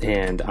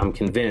 and I'm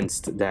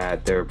convinced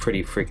that they're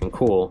pretty freaking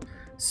cool.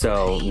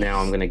 So now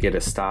I'm gonna get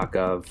a stock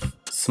of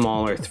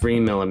smaller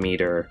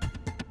 3mm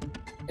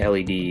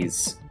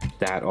LEDs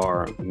that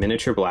are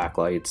miniature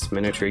blacklights,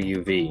 miniature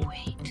UV.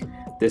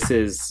 This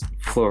is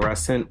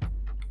fluorescent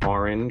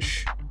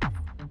orange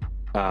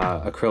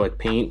acrylic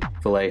paint,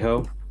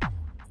 Vallejo.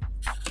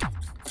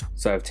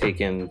 So I've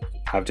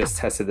just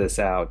tested this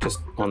out just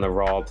on the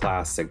raw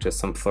plastic, just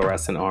some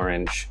fluorescent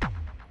orange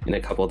in a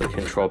couple of the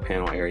control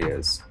panel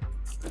areas.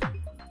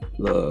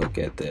 Look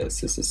at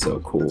this, this is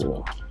so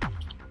cool.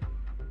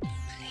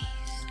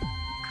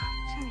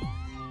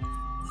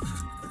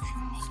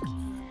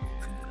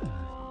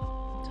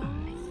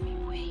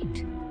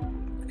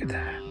 Look at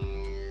that.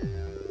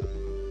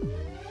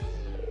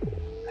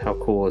 How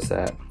cool is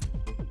that?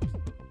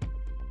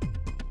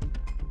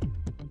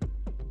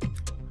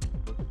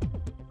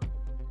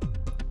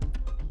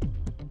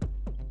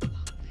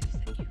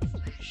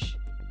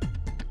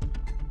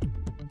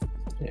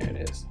 There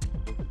it is.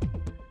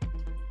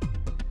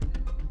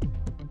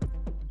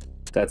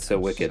 That's so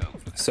wicked.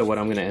 So what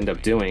I'm going to end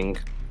up doing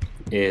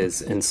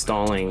is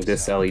installing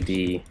this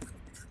LED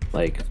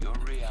like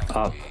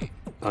up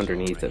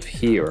underneath of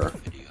here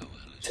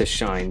to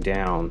shine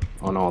down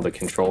on all the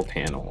control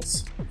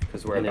panels,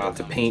 because we're about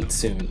to paint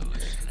soon.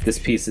 This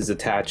piece is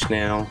attached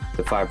now.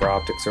 The fiber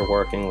optics are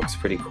working. Looks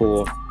pretty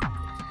cool.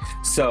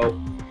 So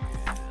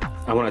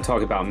I want to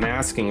talk about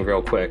masking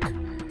real quick.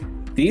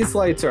 These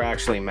lights are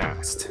actually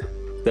masked.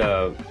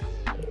 The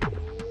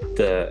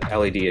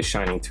LED is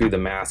shining through the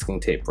masking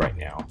tape right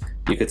now.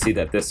 You can see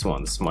that this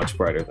one's much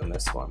brighter than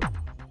this one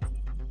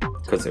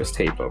because there's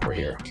tape over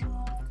here.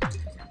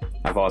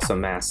 I've also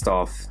masked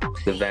off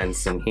the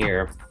vents in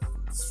here.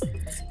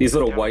 These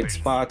little white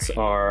spots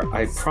are,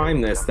 I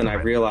primed this, then I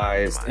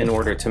realized in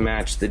order to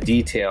match the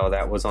detail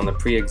that was on the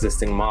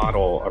pre-existing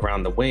model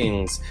around the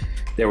wings,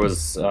 there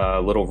was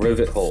little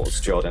rivet holes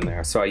drilled in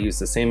there. So I used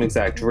the same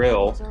exact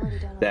drill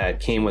that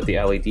came with the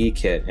LED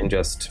kit and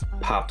just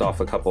popped off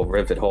a couple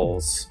rivet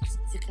holes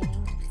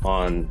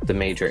on the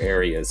major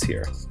areas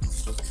here.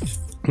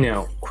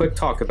 Now, quick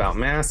talk about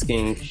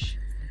masking.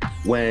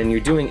 When you're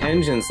doing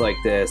engines like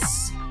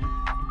this,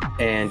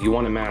 and you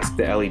want to mask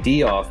the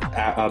LED off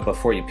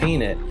before you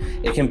paint it,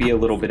 it can be a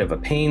little bit of a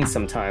pain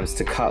sometimes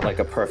to cut like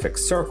a perfect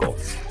circle.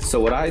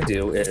 So what I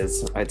do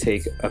is I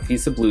take a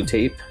piece of blue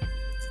tape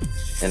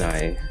and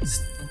I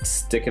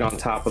stick it on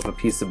top of a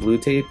piece of blue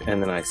tape,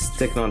 and then I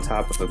stick it on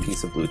top of a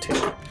piece of blue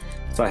tape.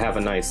 So I have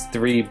a nice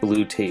 3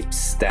 blue tape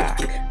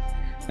stack.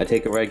 I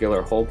take a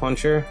regular hole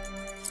puncher.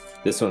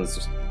 This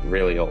one's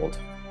really old.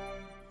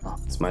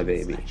 It's my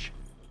baby.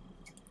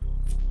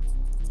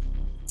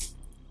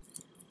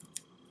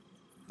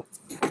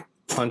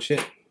 Punch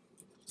it.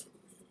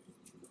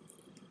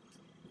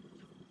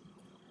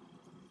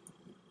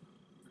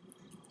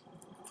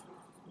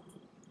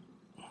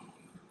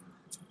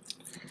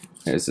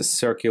 There's a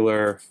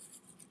circular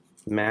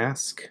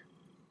mask.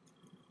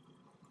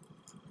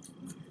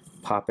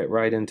 Pop it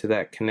right into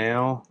that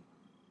canal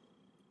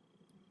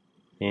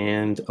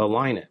and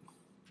align it.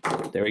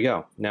 There we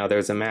go. Now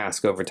there's a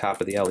mask over top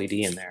of the LED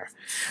in there.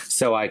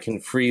 So I can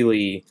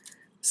freely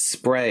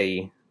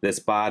spray this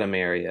bottom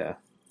area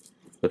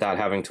without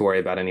having to worry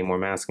about any more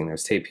masking.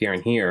 There's tape here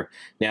and here.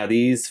 Now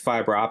these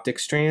fiber optic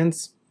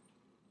strands,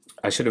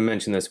 I should have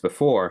mentioned this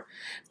before,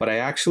 but I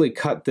actually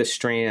cut the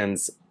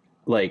strands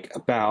like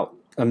about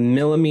 1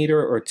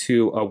 millimeter or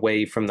 2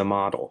 away from the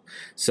model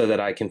so that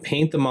I can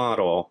paint the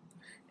model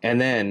and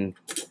then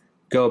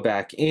go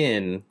back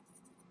in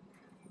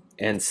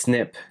and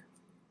snip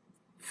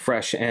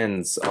fresh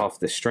ends off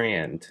the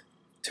strand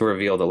to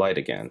reveal the light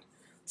again.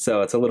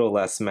 So it's a little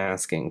less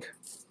masking.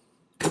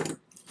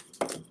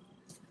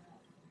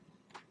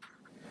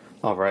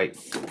 All right,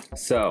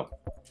 so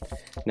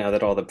now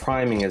that all the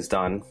priming is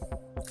done,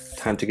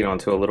 time to get on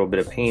to a little bit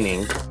of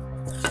painting.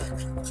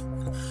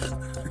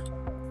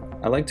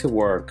 I like to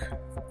work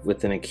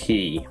within a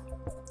key.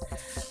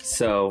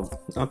 So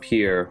up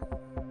here,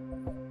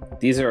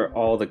 these are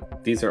all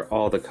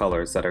the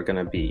colors that are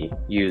going to be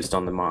used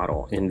on the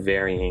model in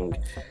varying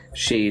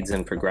shades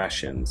and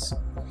progressions.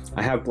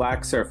 I have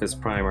black surface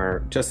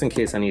primer just in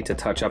case I need to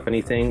touch up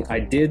anything. I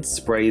did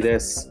spray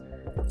this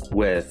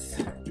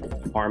with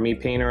Army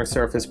Painter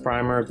surface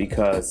primer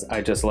because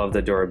I just love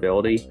the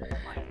durability.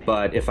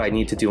 But if I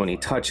need to do any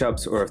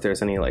touch-ups or if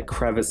there's any like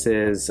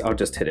crevices, I'll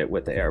just hit it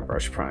with the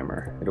airbrush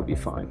primer. It'll be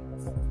fine.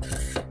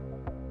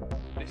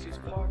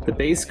 The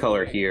base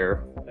color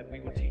here,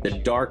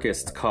 the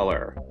darkest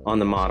color on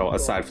the model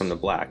aside from the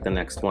black, the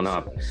next one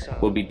up,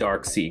 will be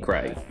dark sea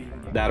gray.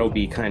 That'll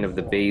be kind of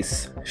the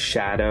base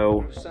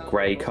shadow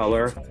gray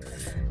color.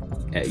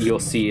 You'll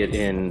see it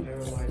in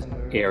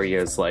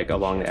areas like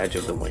along the edge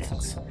of the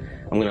wings.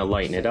 I'm going to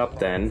lighten it up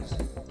then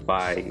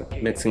by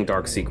mixing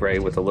dark sea gray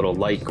with a little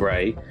light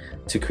gray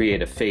to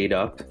create a fade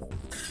up.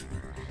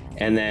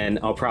 And then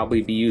I'll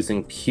probably be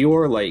using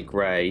pure light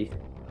gray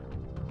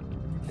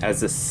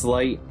as a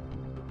slight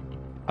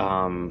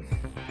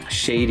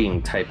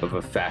shading type of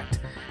effect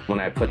when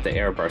I put the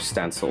airbrush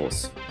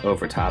stencils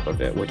over top of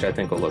it, which I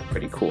think will look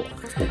pretty cool.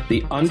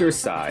 The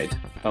underside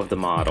of the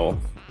model,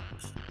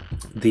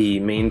 the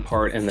main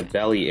part and the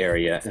belly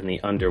area and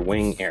the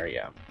underwing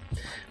area,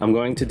 I'm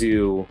going to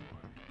do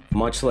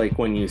much like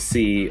when you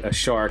see a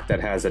shark that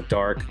has a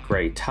dark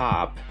gray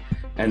top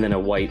and then a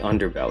white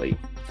underbelly,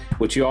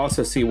 which you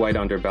also see white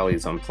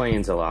underbellies on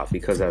planes a lot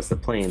because as the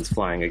plane's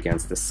flying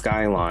against the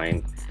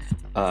skyline,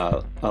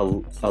 a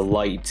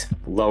light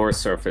lower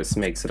surface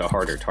makes it a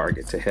harder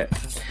target to hit.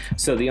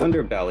 So the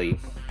underbelly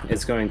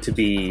is going to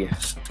be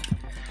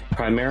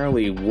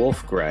primarily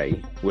wolf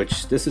gray,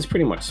 which this is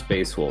pretty much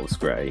Space Wolves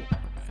gray.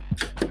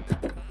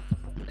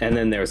 And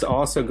then there's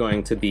also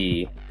going to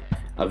be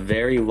a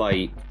very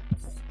light,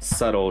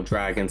 subtle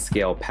dragon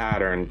scale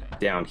pattern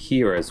down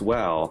here as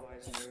well.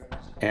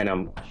 And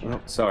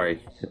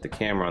hit the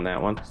camera on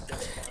that one.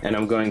 And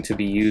I'm going to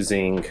be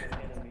using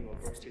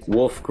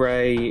wolf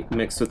gray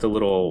mixed with a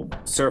little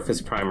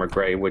surface primer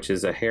gray, which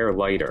is a hair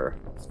lighter.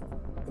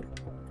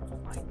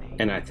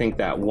 And I think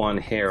that one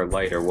hair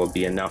lighter will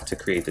be enough to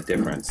create the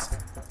difference.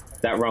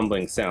 That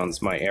rumbling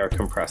sounds my air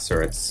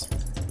compressor. It's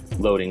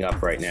loading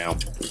up right now.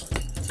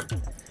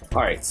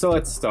 All right, so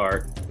let's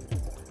start.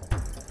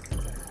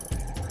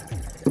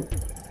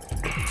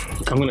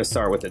 I'm going to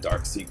start with the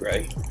dark sea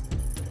gray.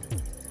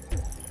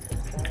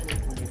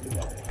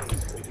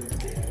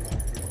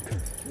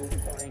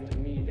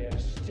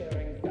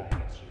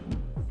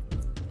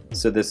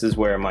 So this is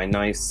where my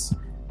nice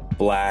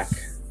black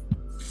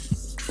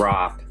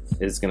drop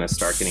is going to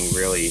start getting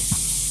really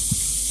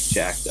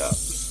jacked up.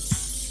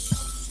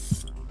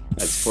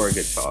 That's for a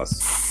good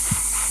cause.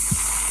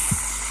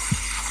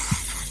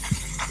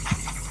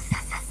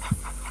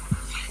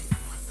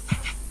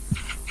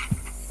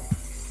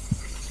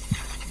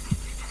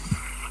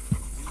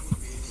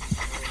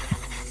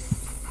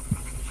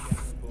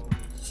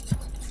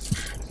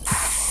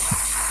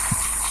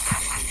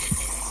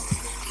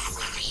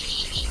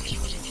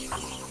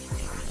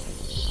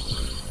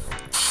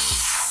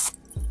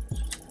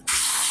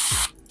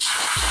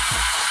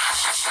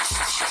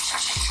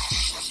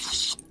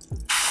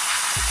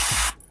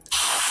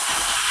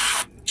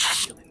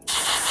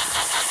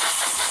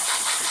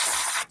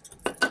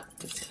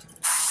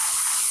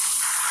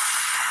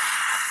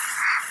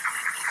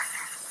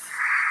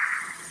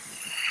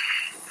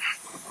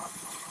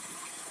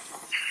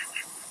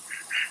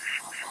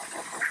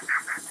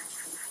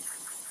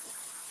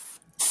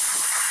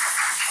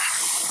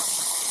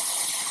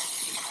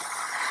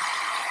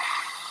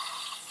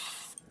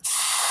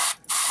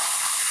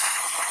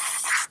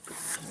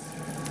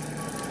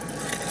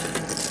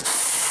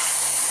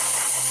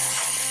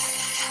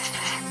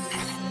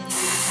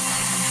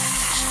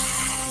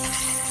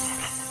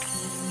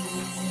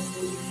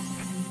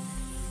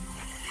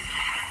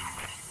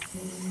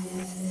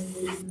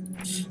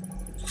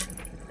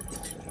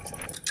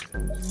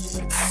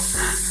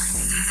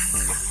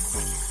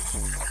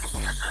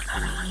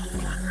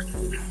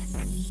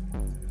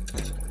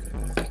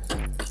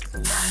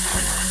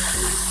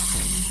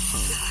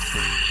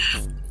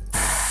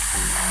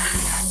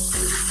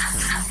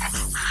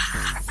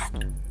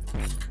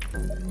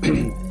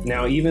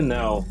 Now, even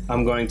though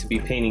I'm going to be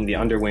painting the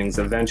underwings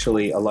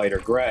eventually a lighter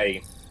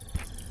gray,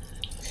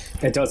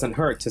 it doesn't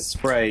hurt to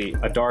spray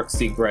a dark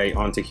sea gray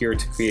onto here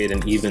to create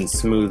an even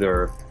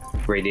smoother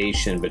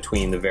gradation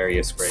between the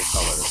various gray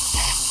colors.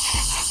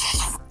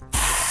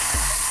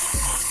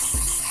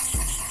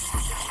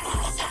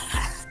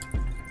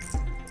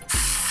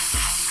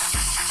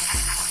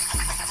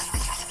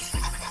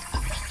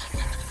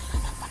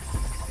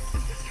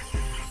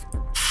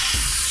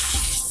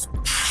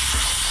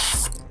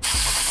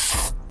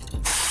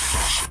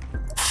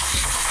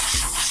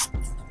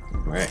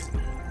 Right.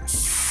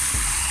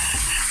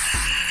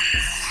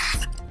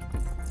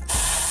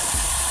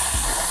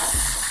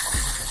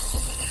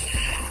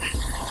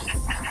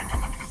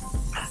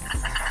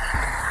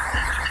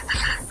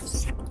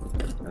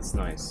 That's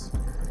nice.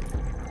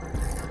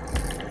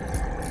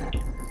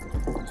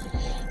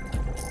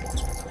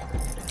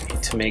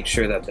 To make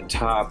sure that the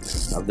top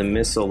of the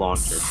missile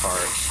launcher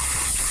part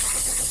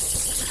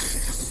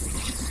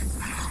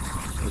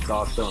is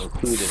also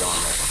included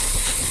on there.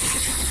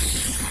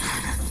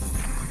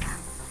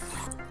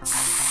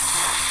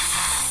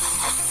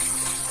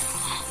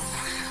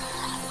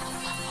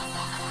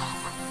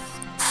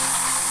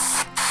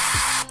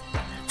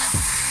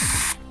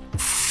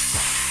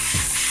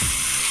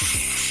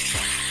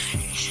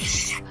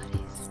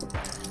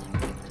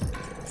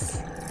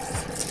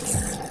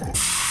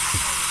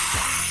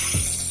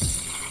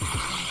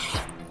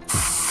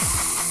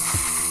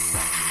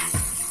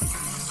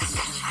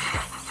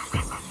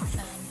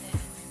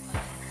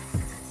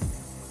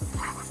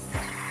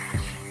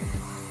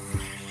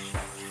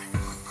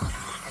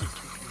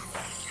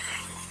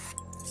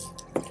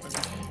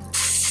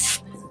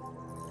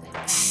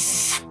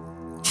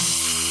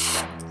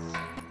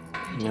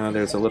 Now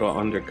there's a little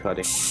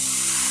undercutting.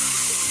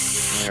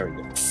 There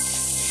we go.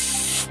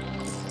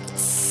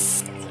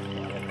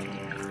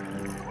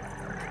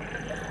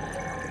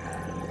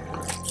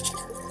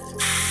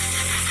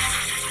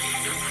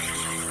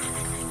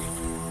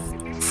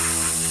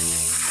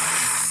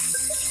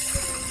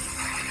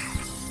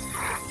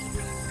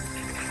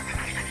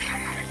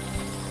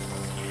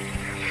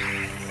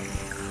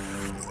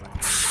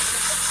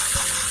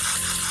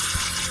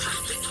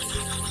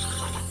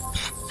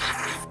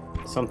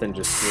 Something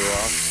just flew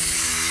off.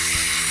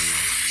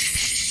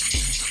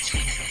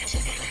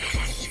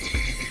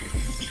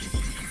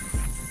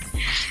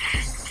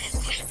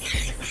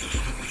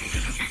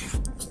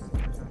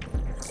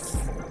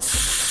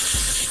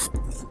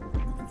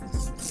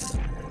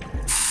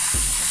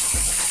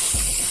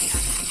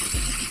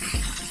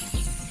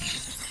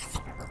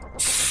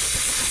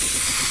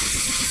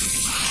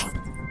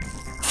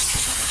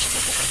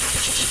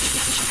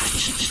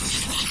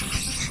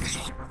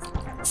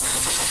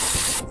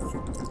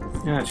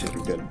 Yeah, it should be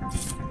good.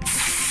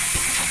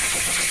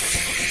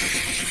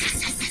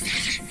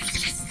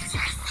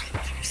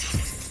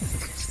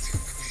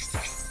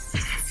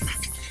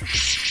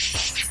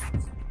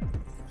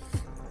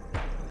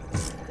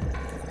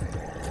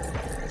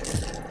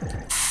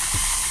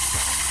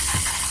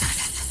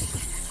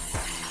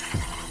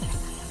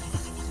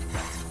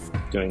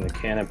 Doing the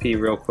canopy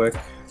real quick.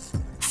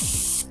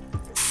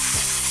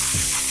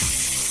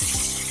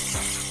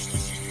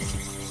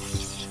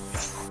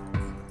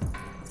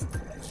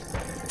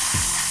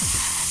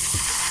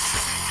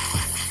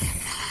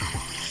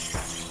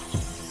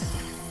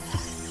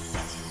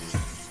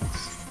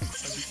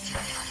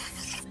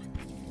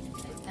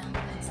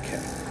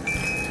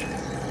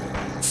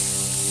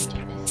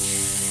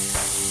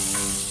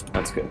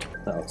 That's good.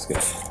 That looks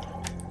good.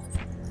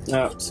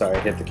 Oh, sorry,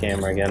 hit the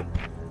camera again.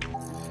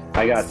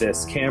 I got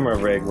this camera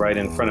rig right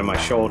in front of my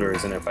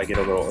shoulders, and if I get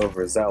a little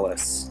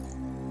overzealous,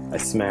 I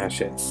smash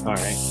it.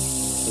 Alright,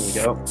 here we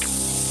go.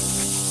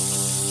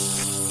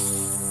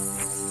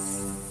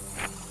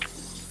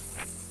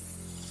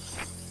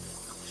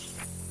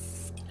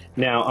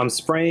 Now, I'm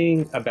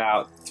spraying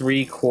about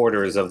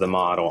 3/4 of the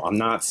model. I'm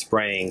not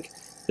spraying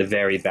the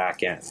very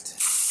back end,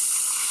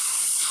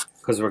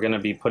 because we're going to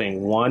be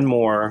putting one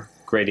more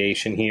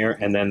gradation here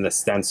and then the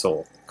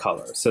stencil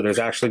color. So there's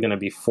actually going to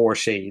be 4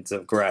 shades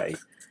of gray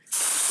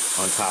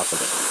on top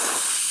of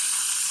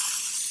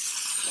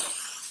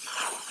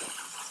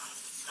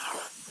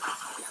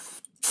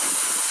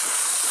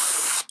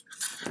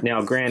it.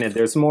 Now, granted,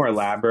 there's more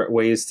elaborate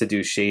ways to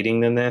do shading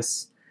than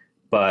this,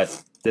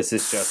 but this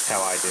is just how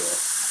I do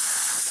it.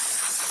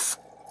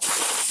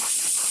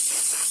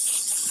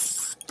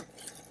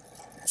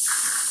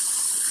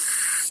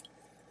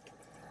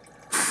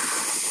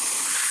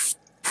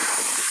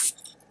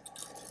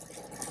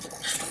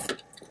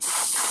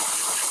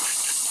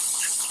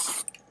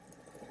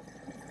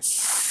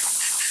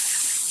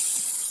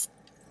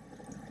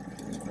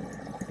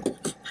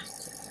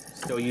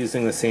 Still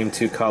using the same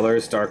 2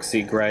 colors, dark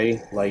sea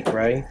gray, light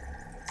gray.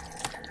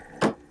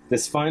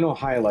 This final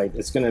highlight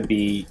is going to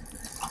be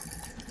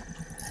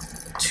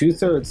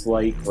 2/3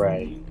 light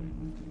gray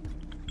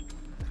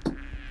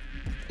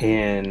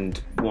and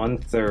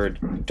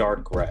 1/3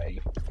 dark gray.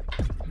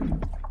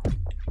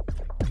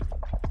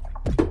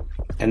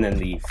 And then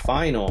the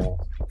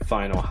final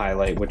final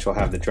highlight, which will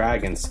have the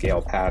dragon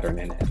scale pattern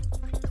in it,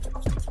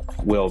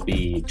 will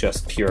be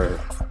just pure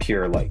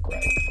light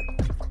gray.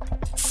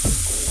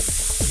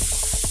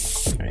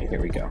 Alright,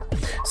 here we go.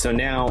 So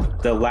now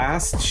the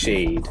last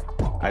shade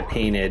I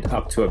painted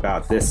up to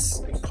about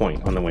this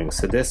point on the wings.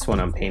 So this one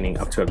I'm painting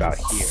up to about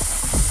here.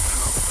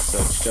 So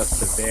it's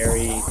just a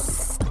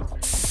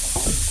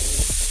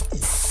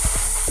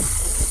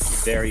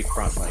very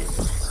front light.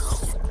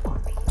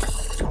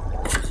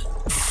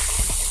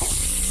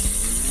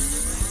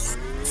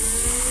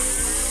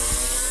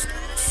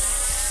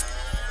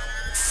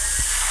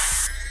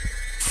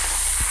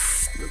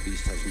 The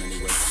beast has many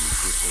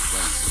weapons. This was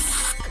one of them.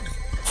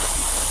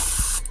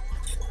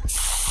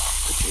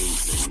 The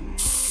changeling.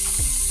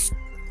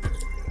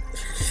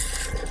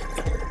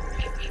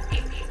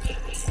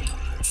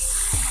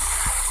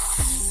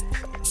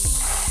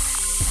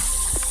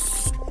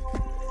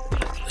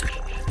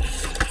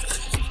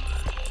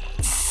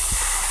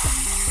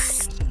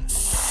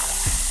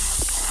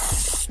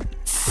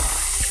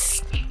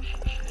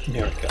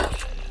 There we go.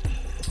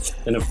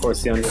 And of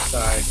course the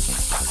underside.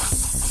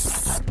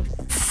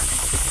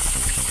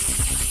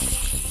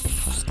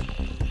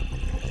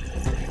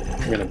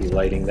 I'm going to be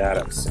lighting that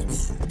up soon. When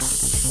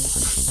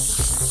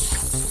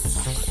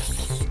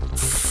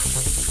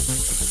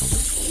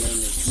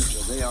the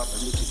future they are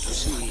permitted to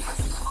see.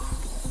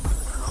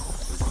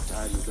 The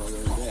time is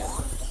already there.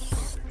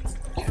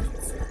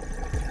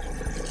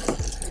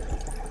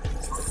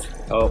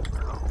 Oh,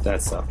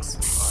 that sucks.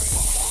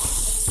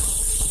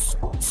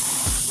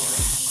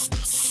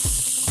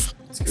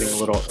 Getting a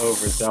little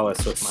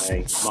overzealous with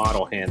my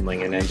model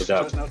handling and ended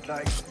up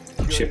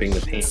chipping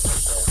the paint.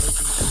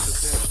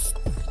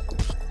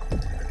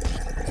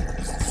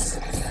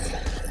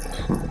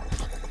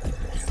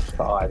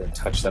 I'll either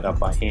touch that up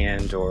by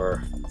hand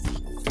or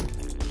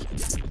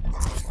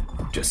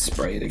just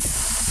spray it again.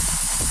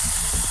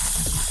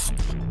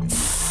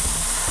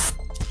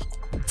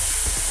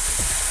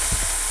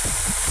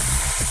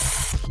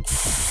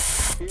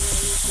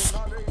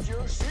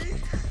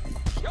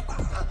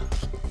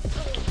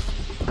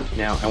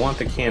 Now, I want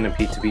the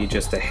canopy to be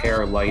just a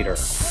hair lighter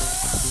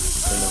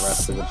than the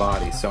rest of the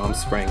body, so I'm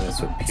spraying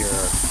this with pure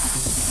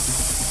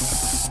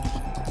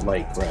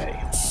light gray.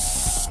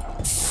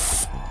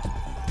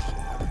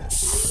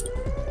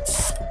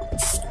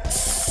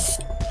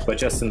 But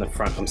just in the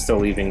front, I'm still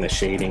leaving the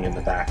shading in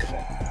the back of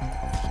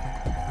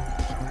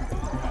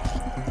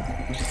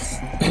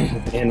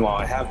it. And while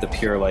I have the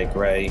pure light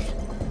gray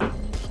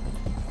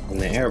in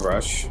the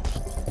airbrush,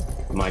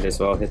 I might as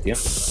well hit the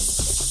underside.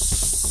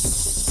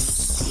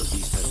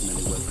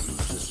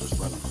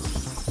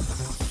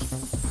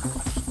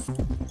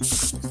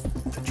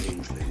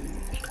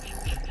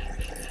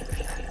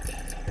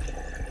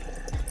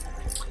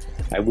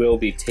 I will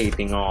be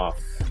taping off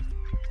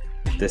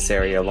this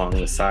area along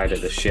the side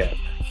of the ship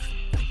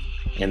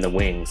and the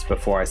wings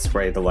before I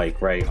spray the light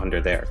gray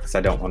under there, because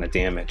I don't want to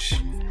damage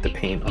the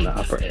paint on the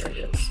upper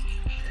areas.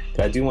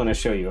 But I do want to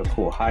show you a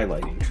cool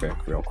highlighting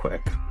trick real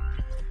quick.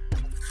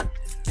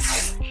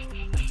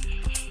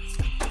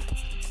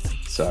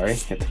 Sorry,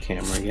 hit the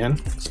camera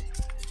again.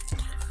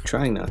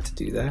 Trying not to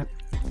do that.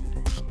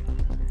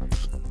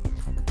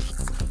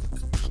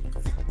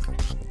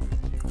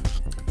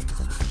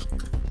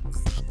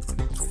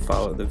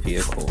 Follow the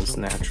vehicle's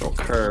natural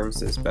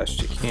curves as best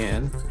you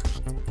can.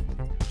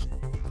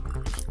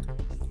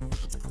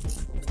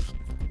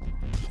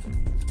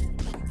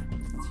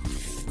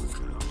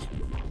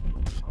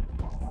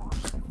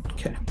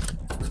 Okay.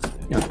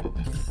 Yeah,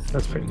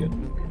 that's pretty good.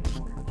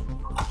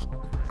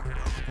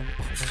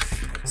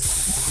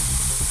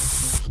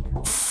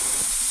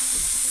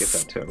 Get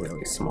that to a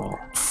really small.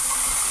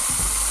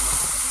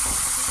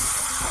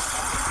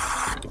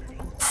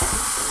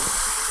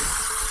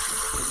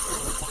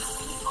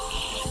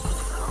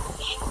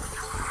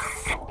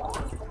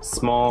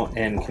 Small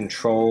and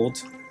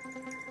controlled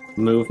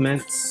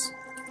movements.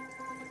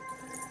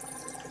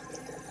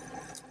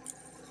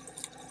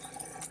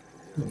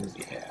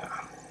 Yeah,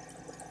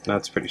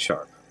 that's pretty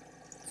sharp.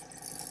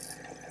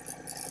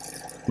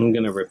 I'm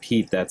going to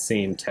repeat that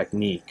same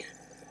technique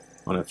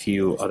on a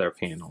few other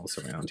panels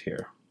around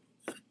here.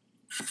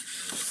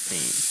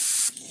 Paint.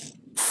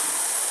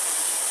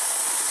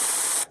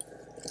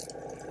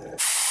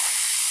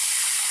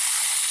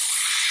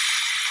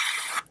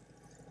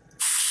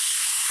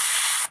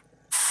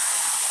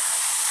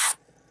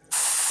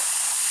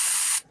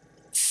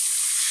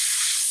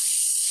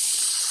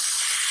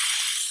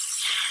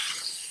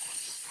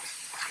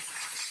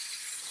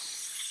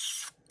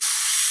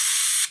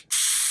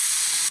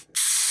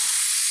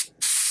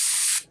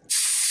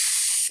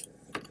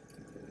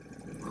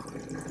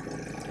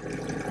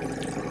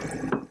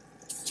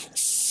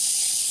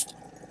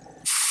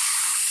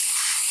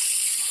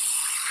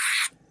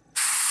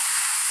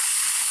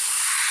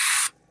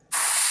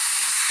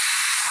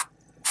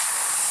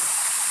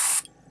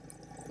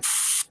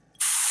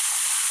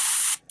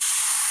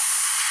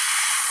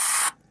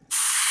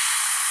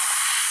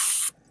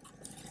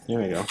 There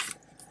we go.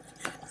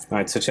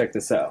 Alright, so check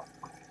this out.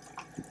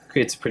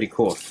 Creates a pretty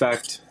cool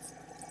effect.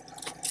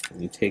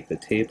 You take the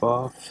tape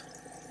off.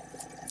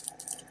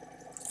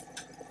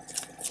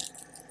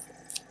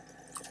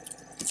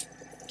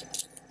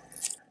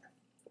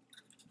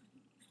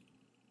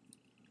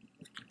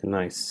 A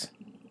nice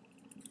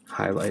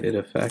highlighted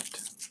effect.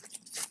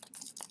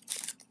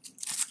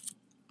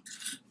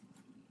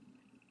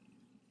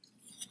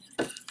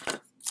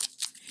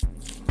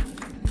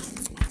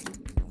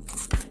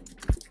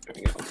 There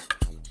we go.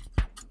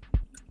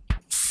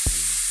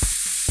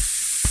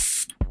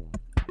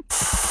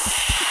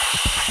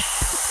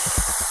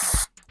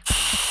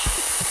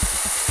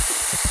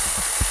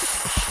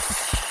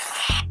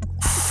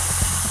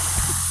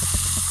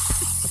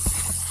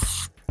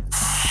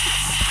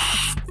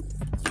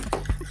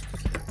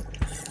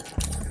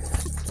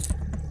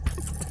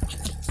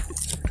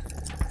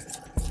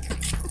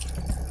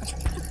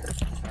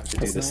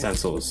 Do the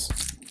stencils.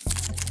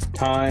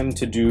 Time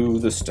to do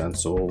the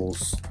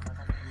stencils.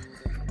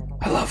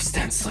 I love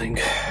stenciling.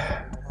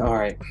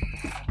 Alright.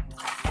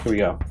 Here we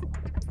go.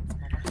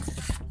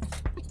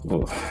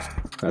 Ooh,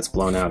 that's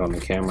blown out on the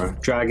camera.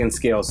 Dragon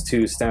Scales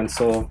 2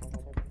 stencil.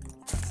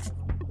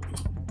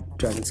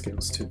 Dragon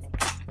Scales 2.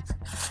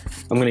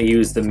 I'm going to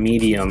use the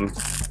medium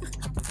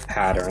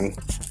pattern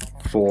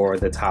for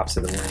the tops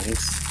of the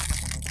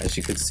rings. As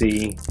you can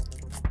see,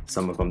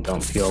 some of them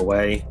don't peel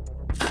away.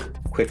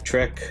 Quick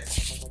trick,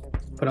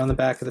 put on the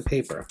back of the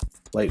paper.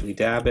 Lightly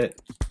dab it,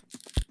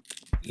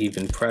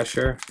 even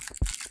pressure.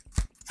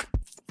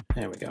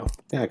 There we go.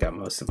 Yeah, I got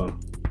most of them.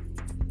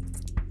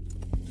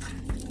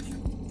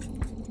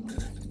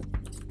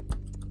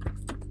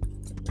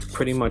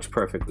 Pretty much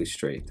perfectly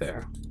straight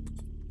there.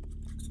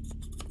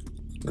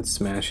 Let's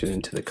smash it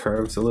into the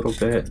curves a little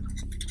bit.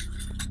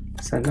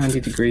 Is that 90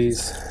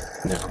 degrees?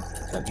 No,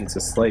 that needs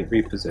a slight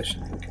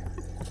repositioning.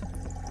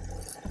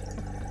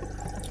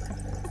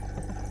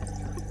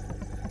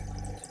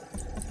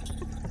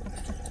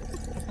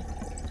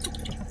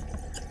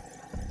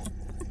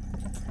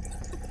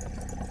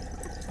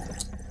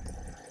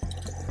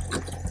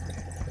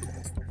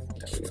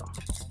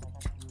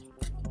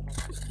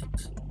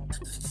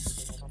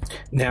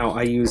 Now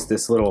I use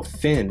this little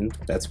fin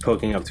that's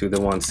poking up through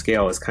the one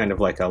scale as kind of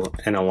like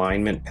an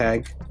alignment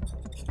peg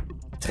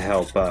to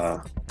help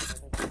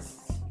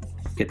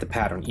get the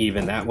pattern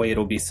even. That way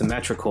it'll be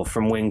symmetrical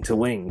from wing to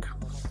wing.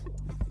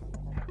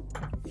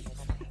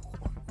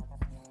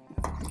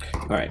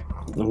 Alright,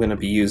 I'm going to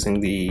be using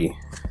the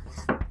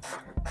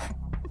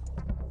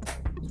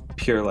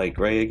pure light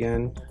gray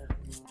again.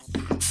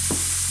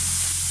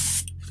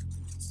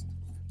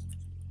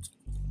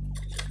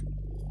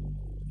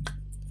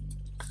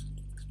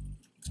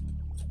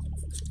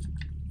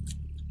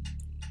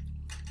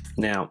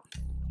 Now,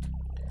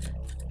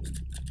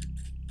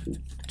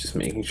 just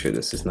making sure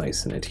this is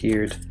nice and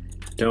adhered.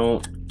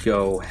 Don't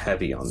go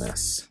heavy on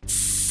this.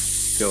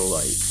 Go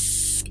light.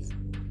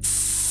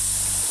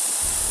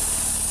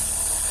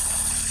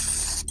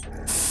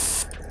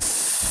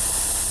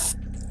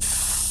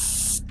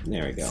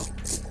 There we go.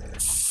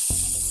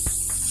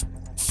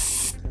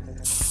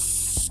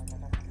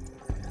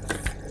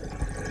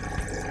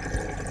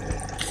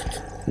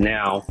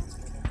 Now,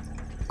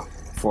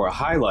 for a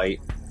highlight,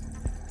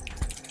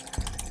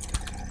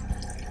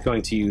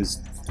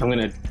 I'm going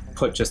to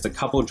put just a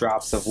couple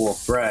drops of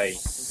wolf gray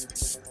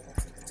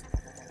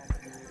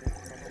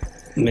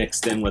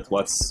mixed in with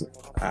what's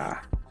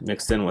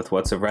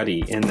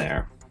already in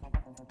there.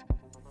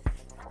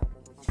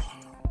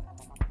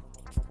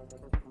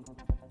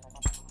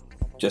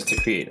 Just to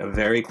create a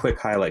very quick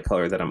highlight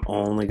color that I'm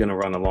only going to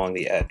run along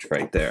the edge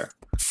right there.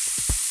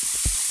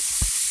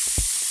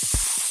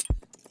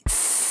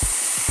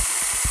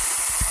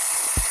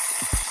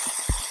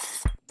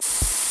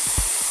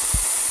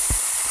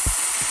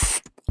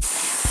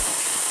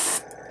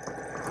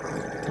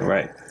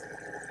 Right.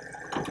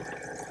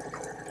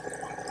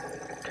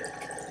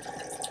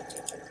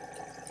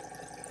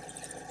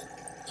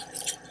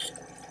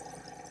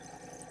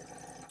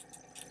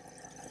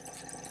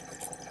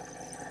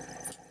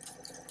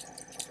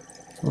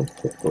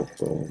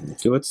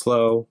 Do it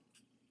slow.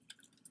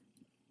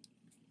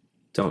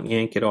 Don't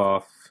yank it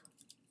off.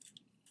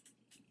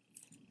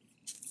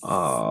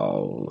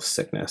 Oh,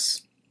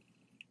 sickness.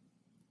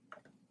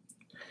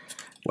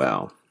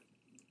 Well,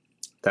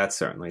 that's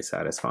certainly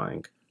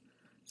satisfying.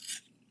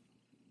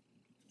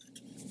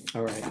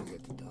 All right.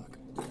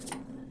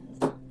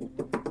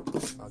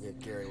 I'll get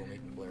Gary. We'll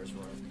make the Blair's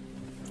run.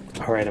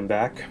 All right, I'm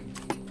back.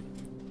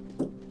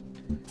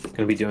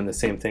 Gonna be doing the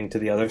same thing to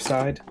the other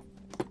side.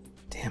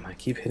 Damn, I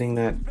keep hitting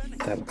that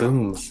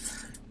boom.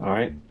 All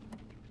right.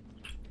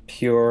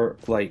 Pure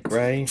light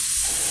gray.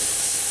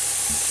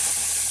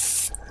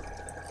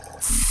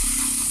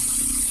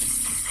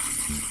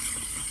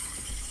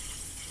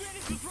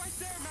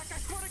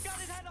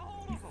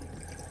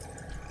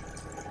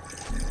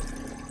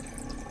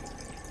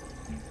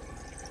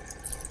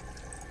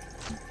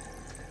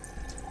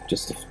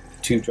 Just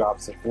 2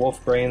 drops of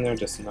wolf gray in there,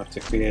 just enough to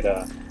create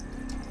a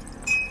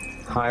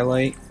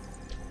highlight.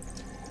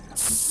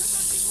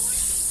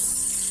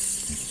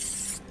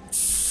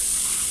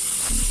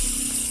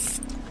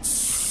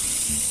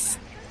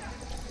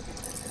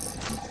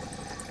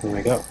 There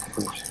we go.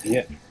 That should be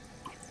it.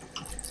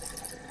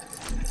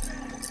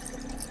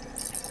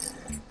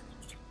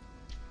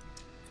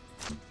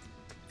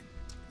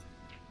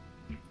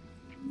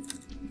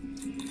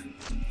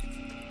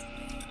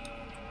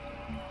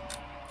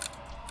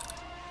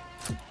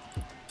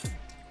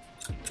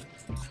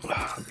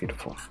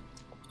 Beautiful.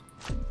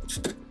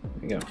 There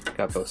we go.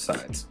 Got both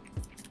sides.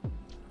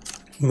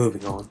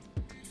 Moving on.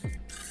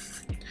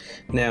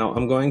 Now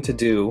I'm going to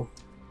do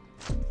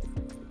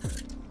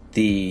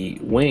the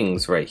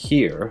wings right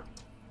here,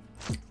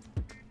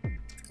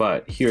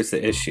 but here's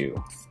the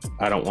issue.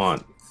 I don't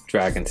want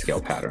dragon scale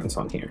patterns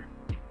on here.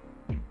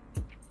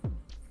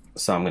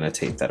 So I'm going to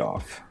tape that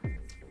off.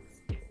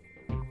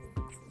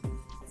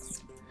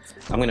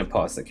 I'm going to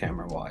pause the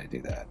camera while I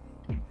do that.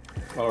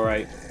 All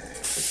right.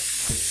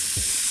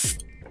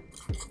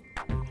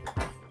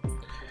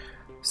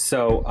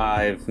 So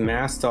I've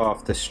masked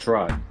off the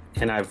strut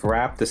and I've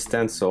wrapped the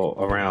stencil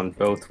around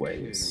both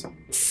ways.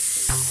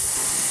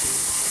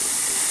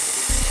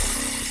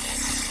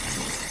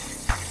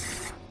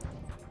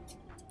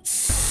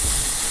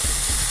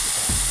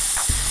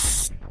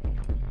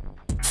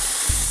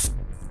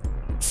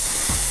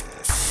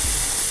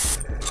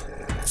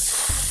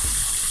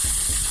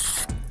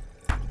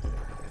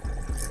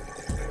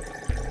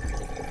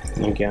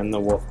 And again, the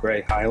wolf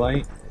gray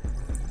highlight.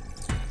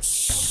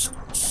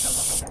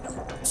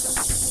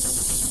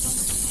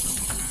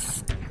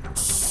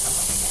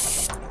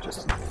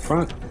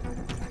 Front.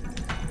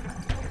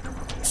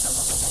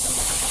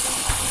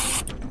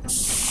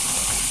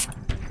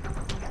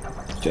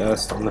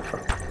 Just on the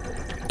front.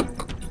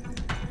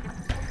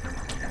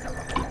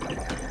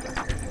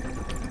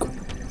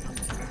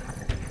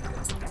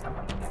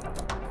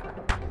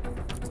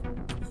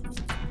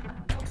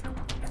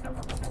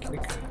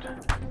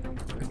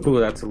 Ooh,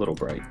 that's a little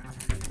bright.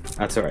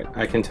 That's alright,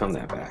 I can tone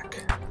that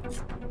back.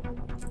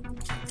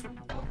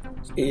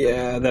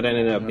 Yeah, that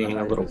ended up being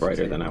a little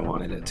brighter than I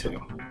wanted it to.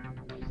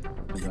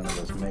 None of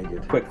us make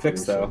it. Quick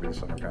fix though. Be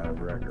some kind of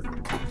record.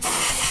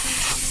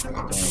 It's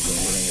only been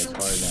hitting as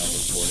hard now for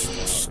 48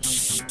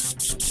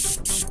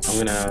 hours. I'm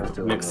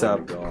gonna mix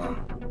up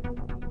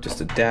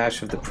just a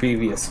dash of the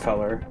previous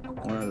color.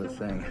 One other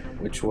thing.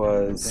 Which I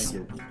was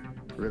think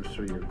it rips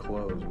through your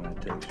clothes when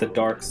it takes the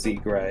dark sea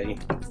gray.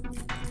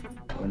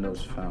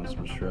 Windows found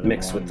some shredded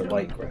mixed with the lawn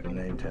light yarn. gray.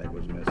 The name tag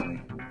was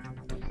missing.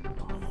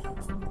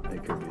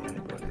 It could be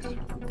anybody's.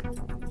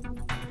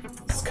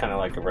 It's kind of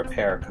like a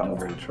repair color.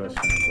 Nobody trusts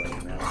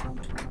anybody now.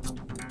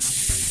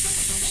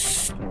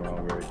 We're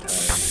all very tired.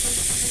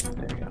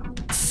 There you go.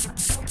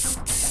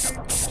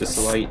 Just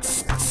light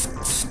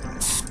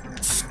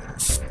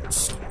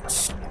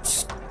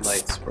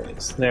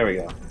sprays. There we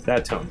go.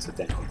 That tones it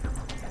down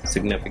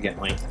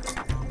significantly.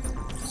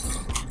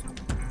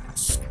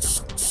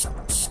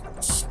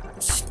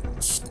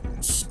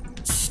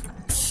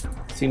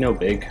 See, no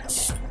big.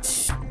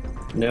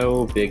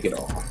 No big at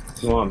all.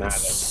 Well, I'm at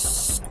it.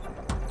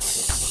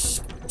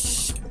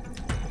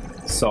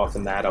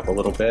 Soften that up a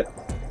little bit.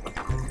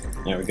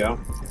 There we go.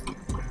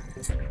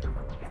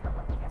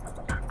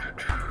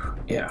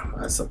 Yeah,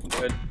 that's looking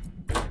good.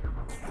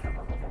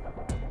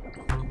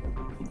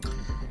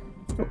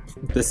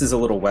 This is a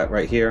little wet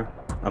right here.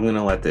 I'm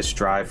gonna let this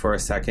dry for a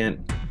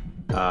second.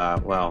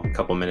 Well, a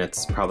couple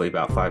minutes, probably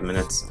about 5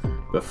 minutes,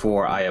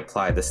 before I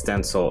apply the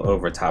stencil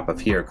over top of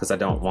here, because I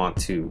don't want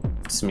to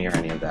smear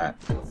any of that.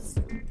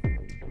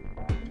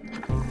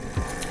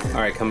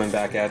 Alright, coming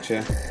back at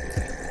you.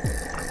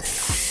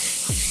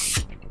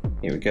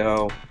 Here we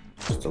go.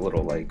 Just a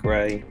little light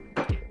gray.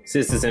 See,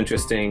 this is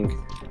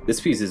interesting. This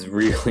piece is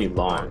really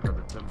long,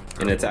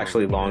 and it's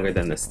actually longer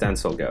than the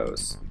stencil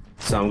goes.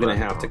 So I'm gonna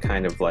have to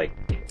kind of like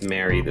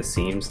marry the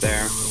seams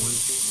there.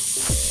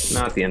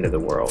 Not the end of the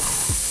world.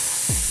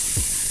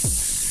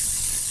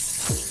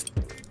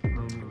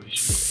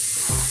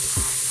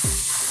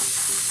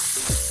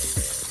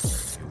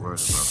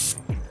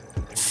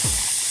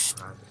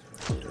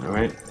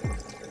 Alright.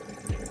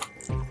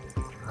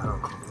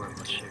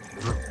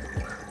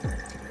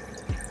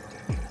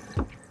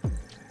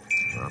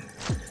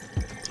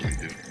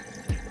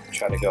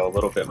 Try to go a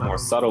little bit more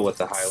subtle with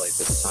the highlight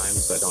this time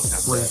so I don't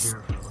have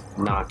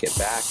to knock it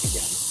back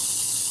again.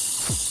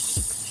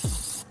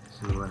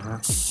 See what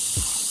happens.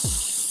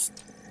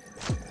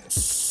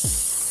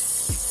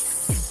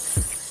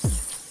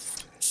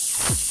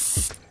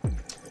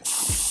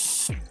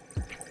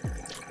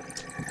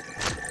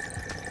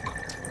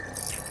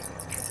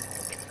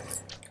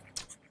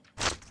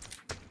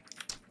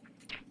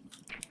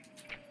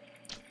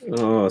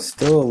 Oh,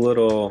 still a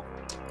little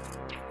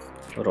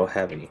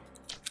heavy.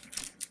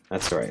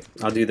 That's right.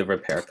 I'll do the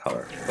repair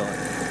color.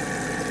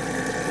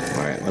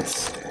 Alright,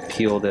 let's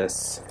peel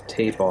this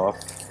tape off.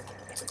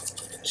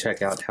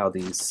 Check out how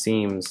these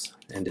seams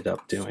ended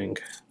up doing.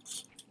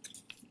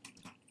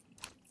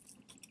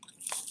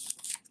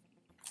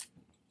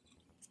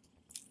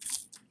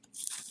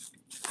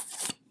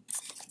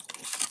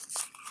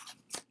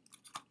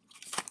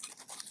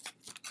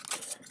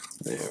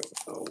 There we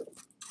go.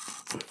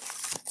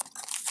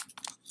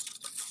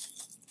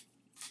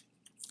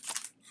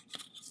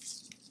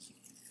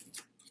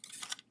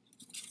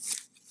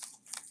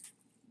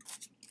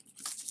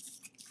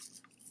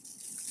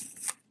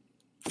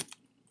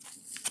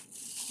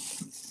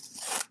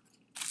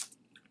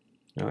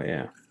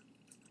 yeah.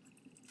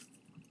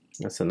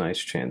 That's a nice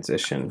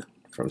transition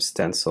from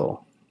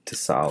stencil to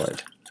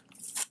solid.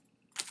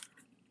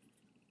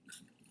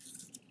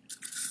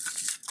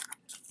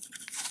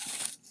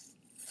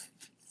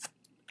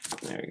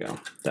 There you go.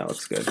 That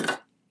looks good.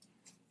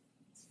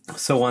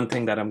 So one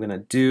thing that I'm going to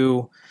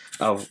do,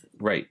 oh,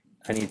 right,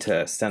 I need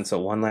to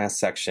stencil one last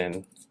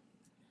section.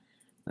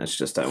 That's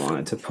just, I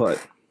wanted to put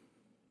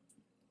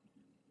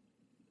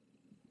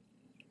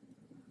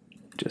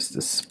just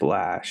a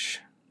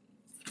splash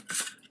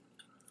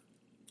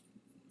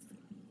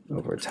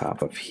over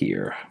top of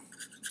here.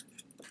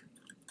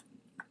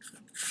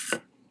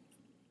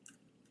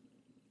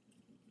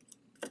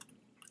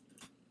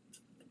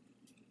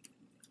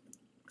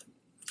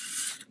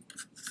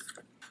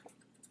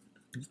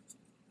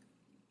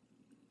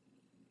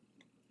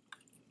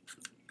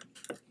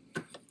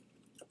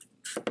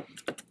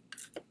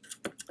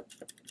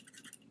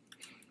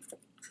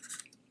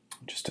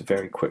 Just a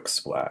very quick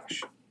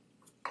splash.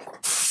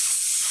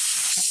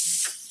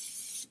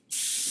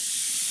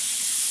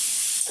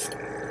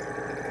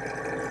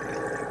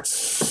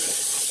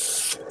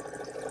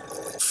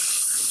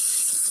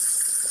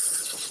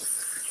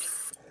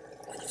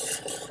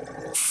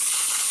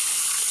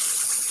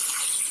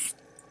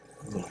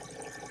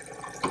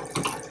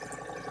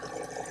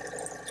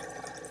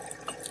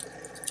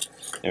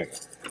 There we go.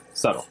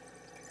 Subtle.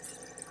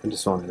 I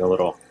just wanted a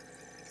little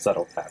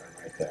subtle pattern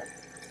right there.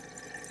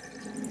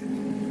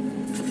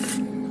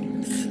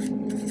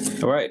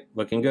 All right,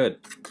 looking good.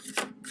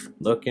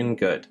 Looking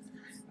good.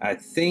 I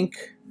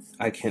think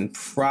I can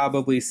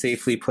probably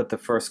safely put the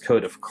first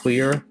coat of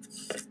clear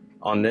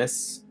on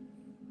this.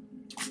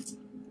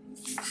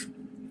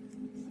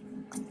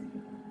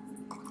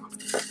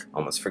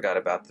 Almost forgot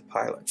about the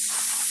pilot.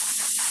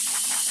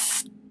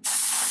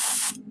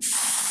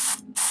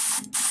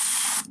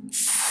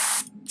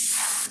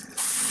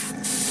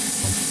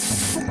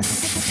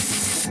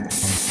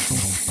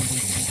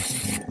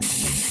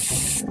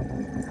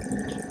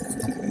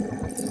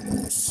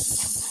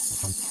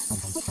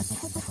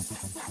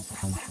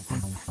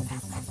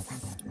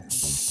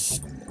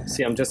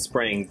 See, I'm just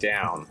spraying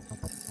down,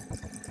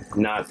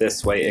 not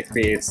this way. It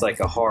creates like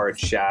a hard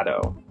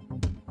shadow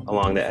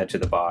along the edge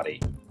of the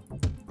body.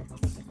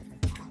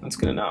 That's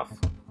good enough,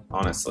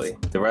 honestly.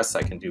 The rest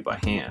I can do by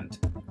hand.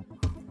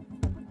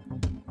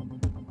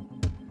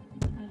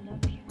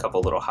 A couple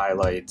little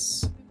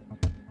highlights.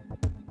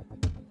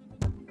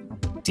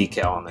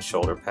 Decal on the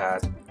shoulder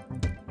pad.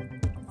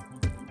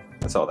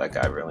 That's all that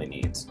guy really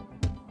needs.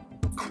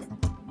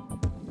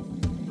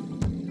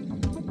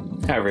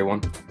 Hi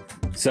everyone.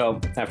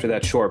 So after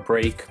that short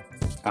break,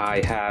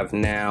 I have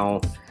now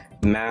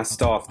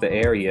masked off the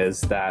areas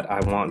that I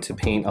want to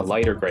paint a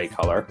lighter gray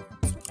color,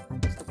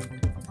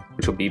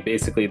 which will be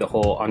basically the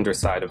whole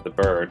underside of the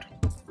bird,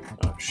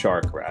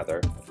 shark rather.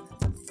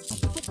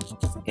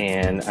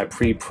 And I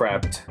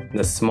pre-prepped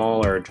the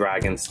smaller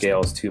dragon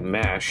scales to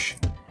mesh,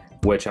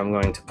 which I'm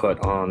going to put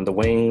on the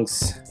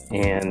wings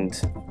and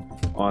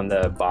on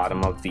the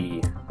bottom of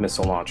the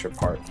missile launcher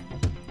part.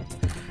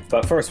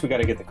 But first we got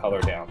to get the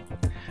color down.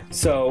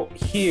 So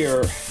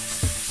here,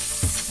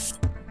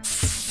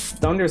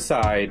 the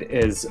underside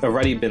is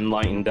already been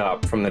lightened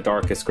up from the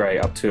darkest gray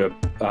up to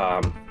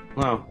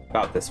well,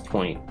 about this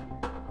point,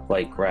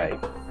 light gray.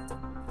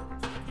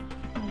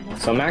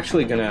 So I'm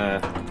actually gonna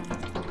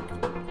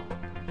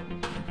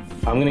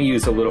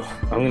use a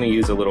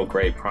little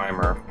gray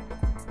primer,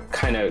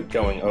 kind of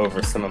going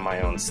over some of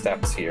my own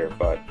steps here,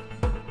 but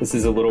this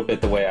is a little bit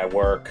the way I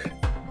work,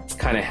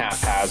 kind of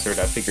haphazard.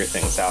 I figure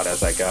things out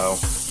as I go.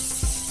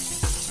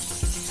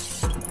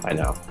 I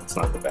know, it's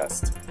not the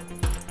best.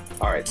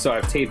 Alright, so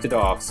I've taped it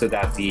off so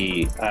that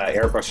the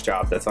airbrush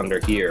job that's under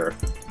here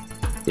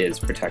is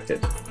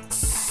protected.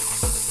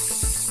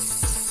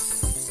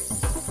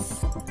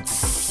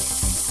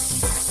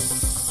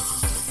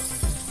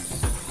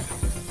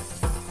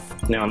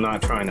 Now I'm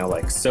not trying to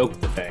like soak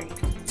the thing,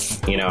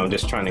 you know, I'm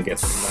just trying to get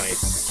some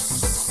nice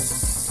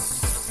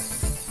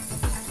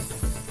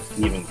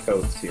even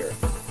coats here.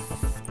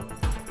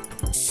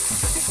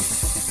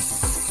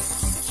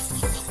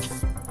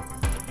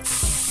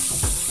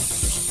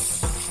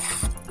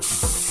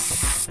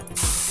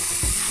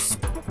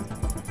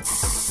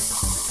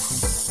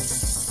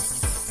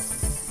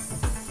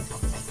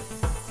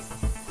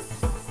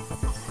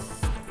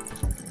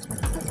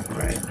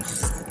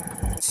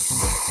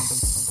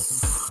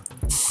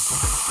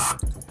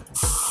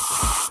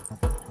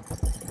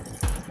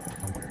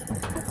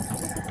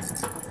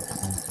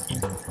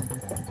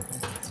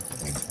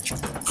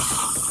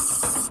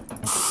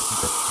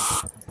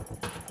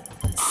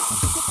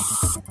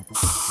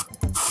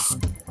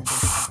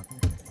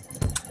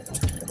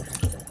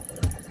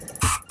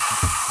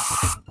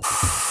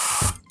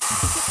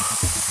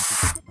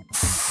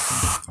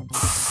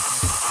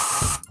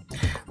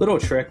 Little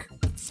trick,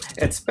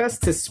 it's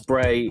best to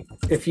spray,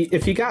 if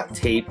you got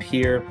tape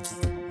here,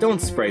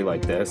 don't spray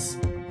like this,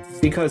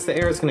 because the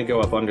air is going to go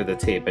up under the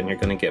tape and you're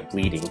going to get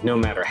bleeding no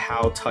matter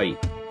how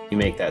tight you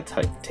make that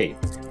tape.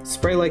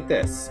 Spray like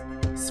this.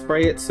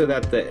 Spray it so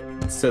that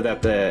so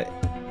that the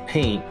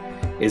paint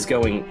is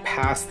going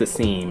past the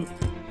seam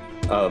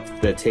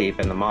of the tape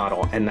and the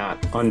model and not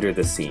under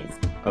the seam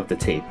of the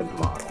tape and the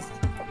model.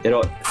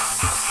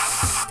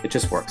 It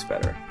just works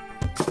better.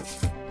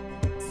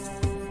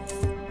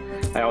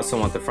 I also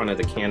want the front of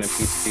the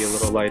canopy to be a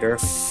little lighter.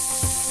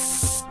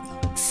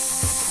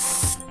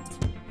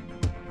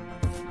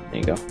 There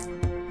you go.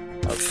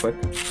 That was quick.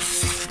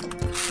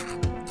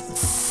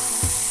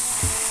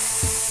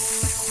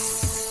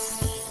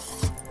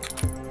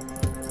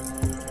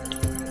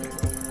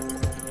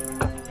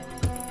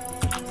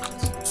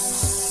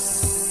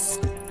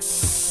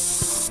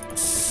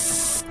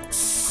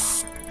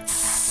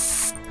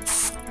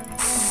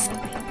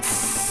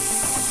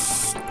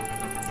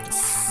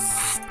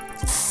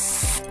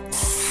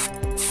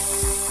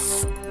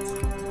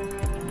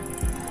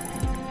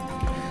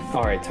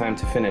 Alright, time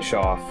to finish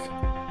off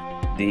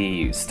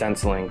the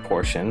stenciling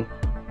portion.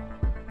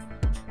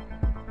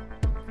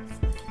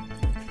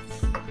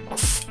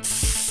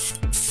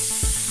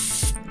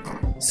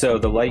 So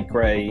the light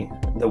gray,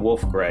 the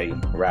wolf gray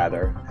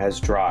rather, has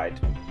dried.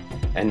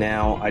 And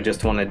now I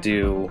just want to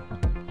do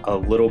a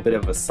little bit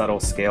of a subtle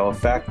scale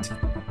effect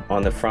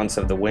on the fronts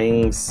of the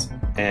wings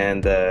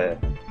and the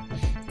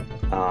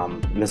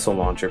missile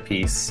launcher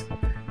piece.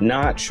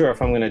 Not sure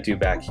if I'm going to do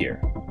back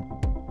here.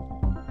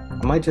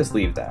 I might just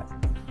leave that.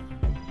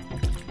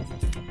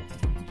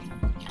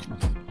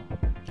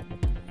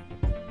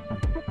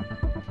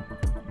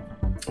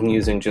 I'm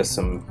using just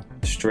some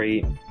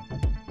straight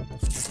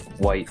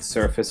white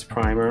surface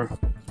primer.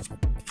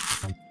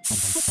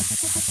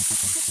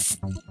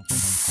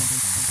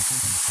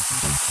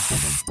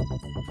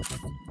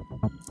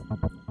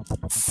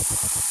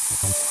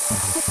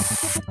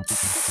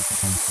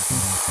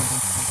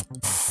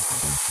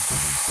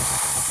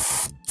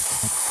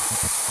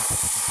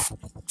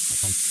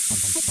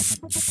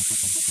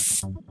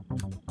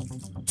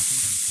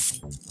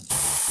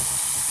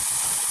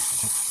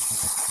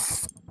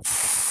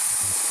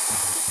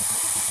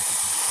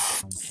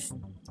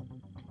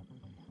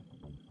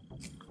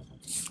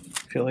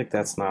 I feel like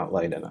that's not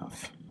light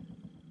enough.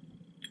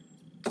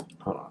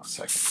 Hold on a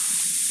second.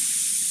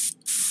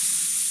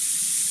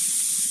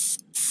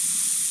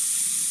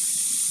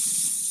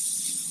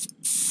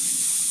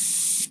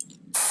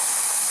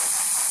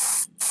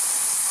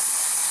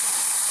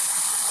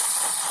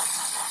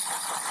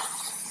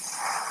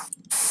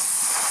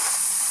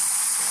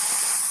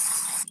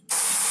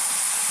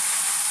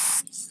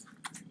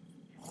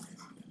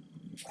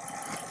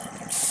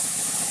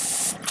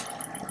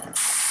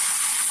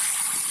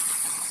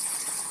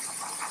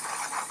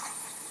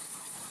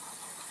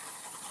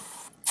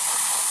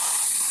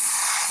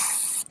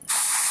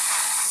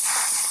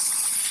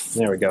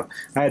 There we go.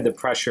 I had the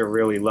pressure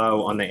really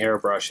low on the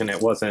airbrush and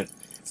it wasn't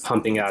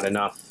pumping out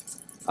enough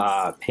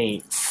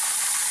paint.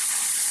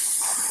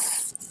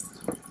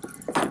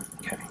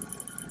 Okay,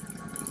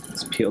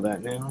 let's peel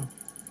that now.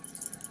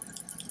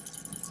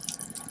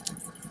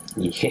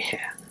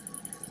 Yeah,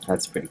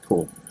 that's pretty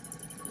cool.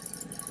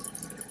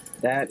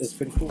 That is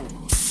pretty cool.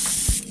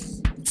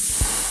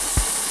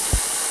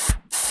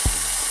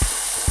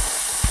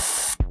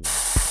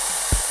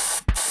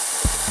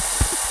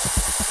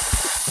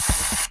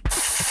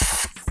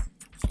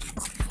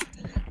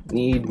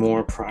 Need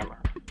more primer.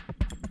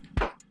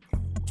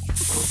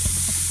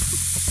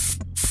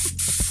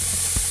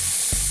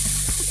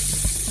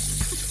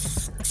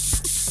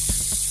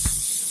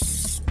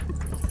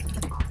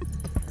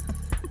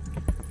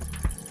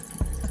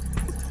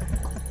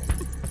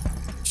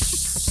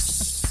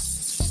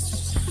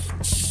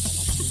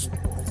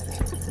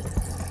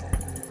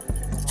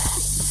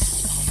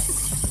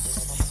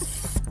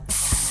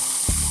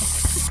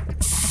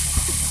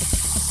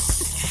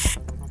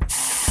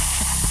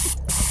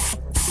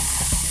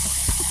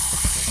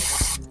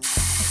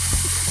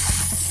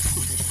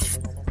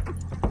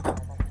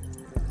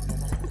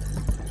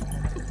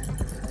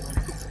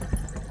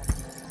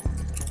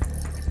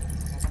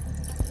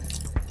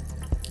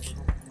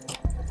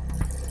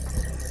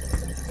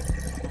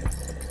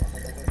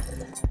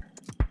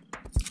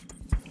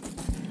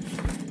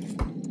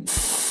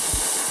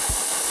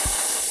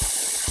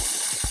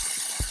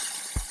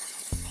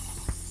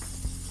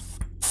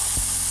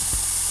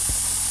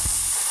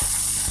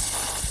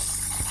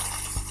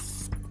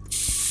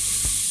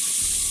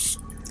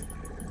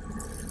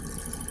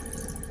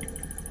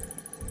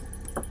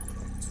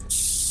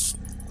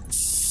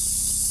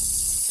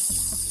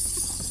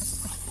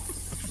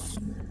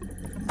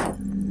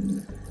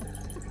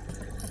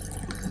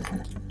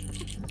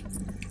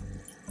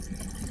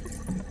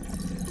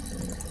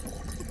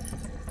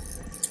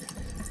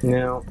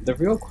 Now, the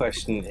real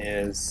question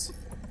is,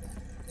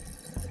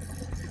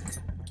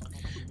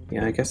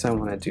 yeah, I guess I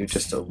want to do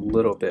just a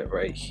little bit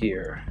right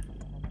here.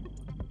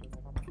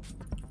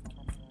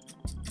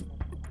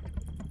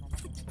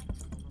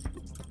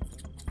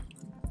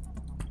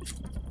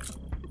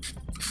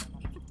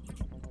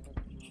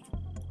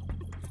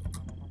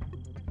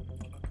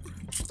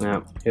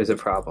 Now, here's a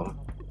problem.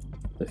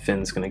 The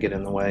fin's going to get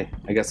in the way.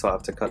 I guess I'll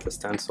have to cut the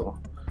stencil.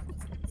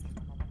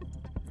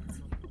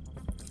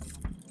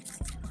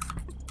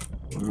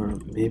 Or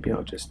maybe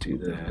I'll just do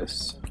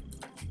this.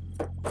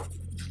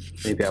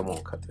 Maybe I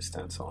won't cut the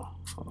stencil.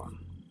 Hold on.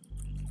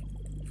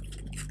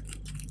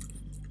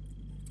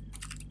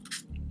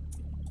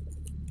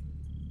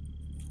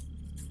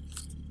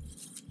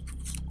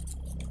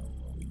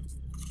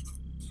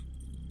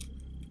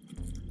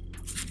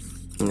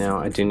 Now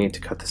I do need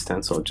to cut the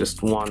stencil,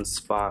 just one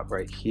spot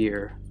right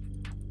here.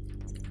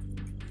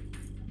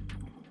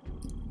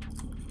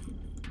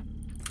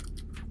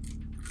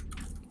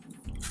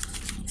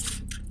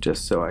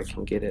 Just so I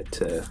can get it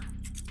to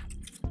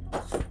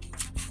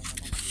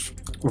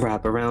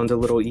wrap around a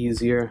little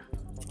easier.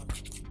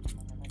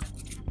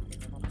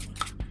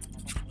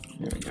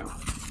 There we go.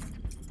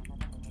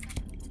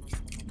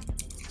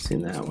 See,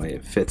 that way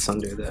it fits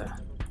under the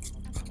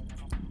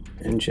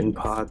engine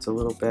pods a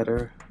little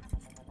better.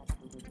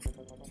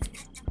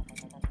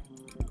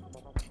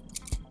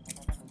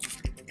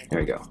 There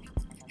we go.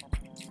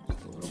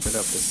 A little bit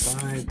up the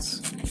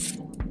sides.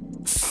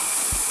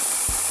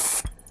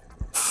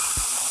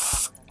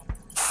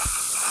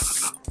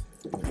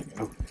 There we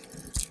go.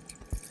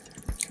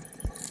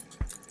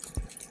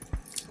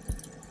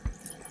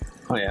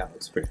 Oh yeah,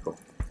 looks pretty cool.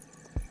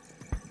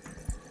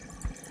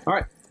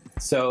 Alright,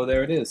 so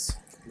there it is.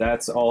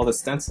 That's all the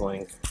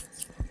stenciling.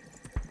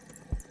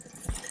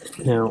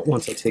 Now,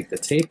 once I take the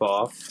tape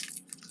off,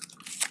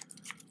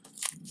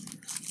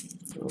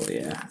 oh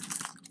yeah.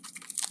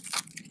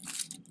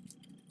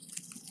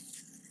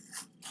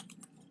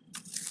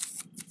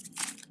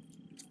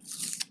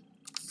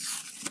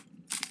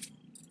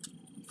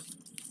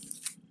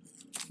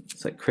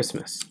 It's like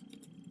Christmas.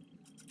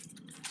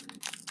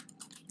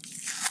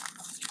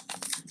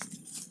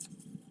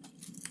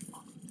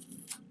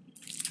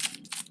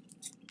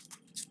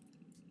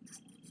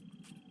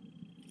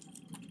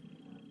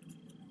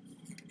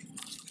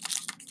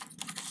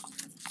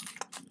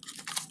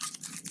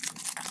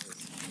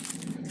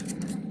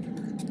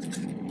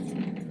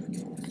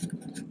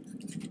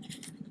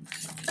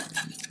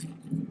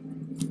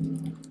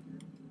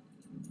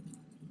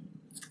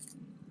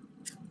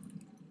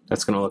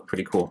 That's going to look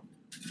pretty cool.